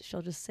 and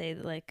she'll just say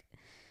like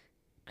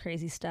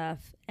crazy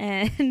stuff,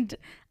 and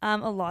a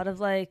lot of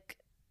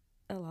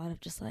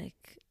just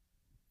like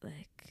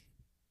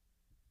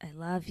I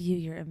love you,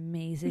 you're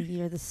amazing,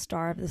 you're the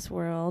star of this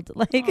world.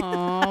 Like,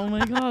 oh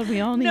my god,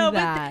 we all need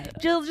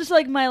that. She'll just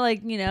like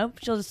you know,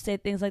 she'll just say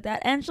things like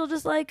that, and she'll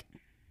just like,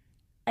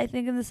 I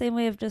think in the same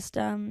way of just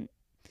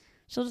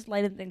she'll just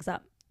lighten things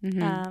up.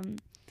 And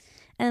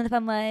if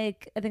I'm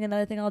like, I think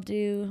another thing I'll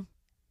do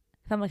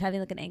if I'm like having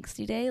like an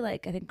angsty day,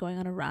 like I think going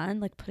on a run,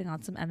 like putting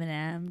on some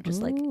Eminem,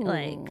 just like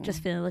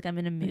just feeling like I'm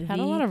in a movie. We've had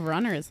a lot of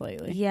runners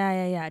lately.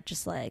 Yeah.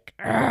 Just like,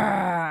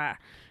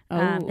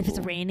 if it's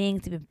raining,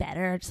 it's even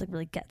better. It just like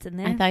really gets in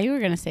there. I thought you were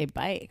gonna say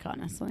bike,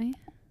 honestly.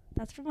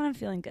 That's for when I'm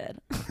feeling good.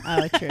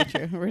 Oh,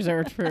 true.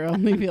 Reserved for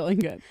only feeling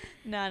good.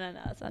 No,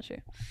 that's not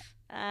true.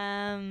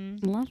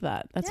 Love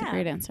that. That's a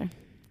great answer.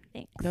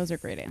 Thanks. Those are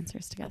great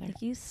answers together.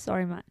 Thank you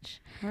so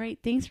much. All right.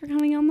 Thanks for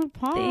coming on the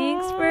pod.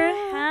 Thanks for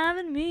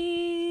having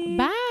me.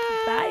 Bye.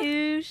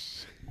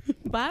 Bye-oosh.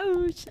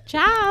 Bye.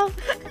 Ciao.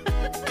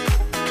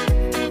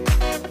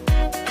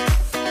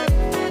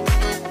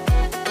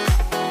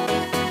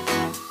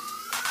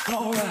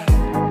 All right.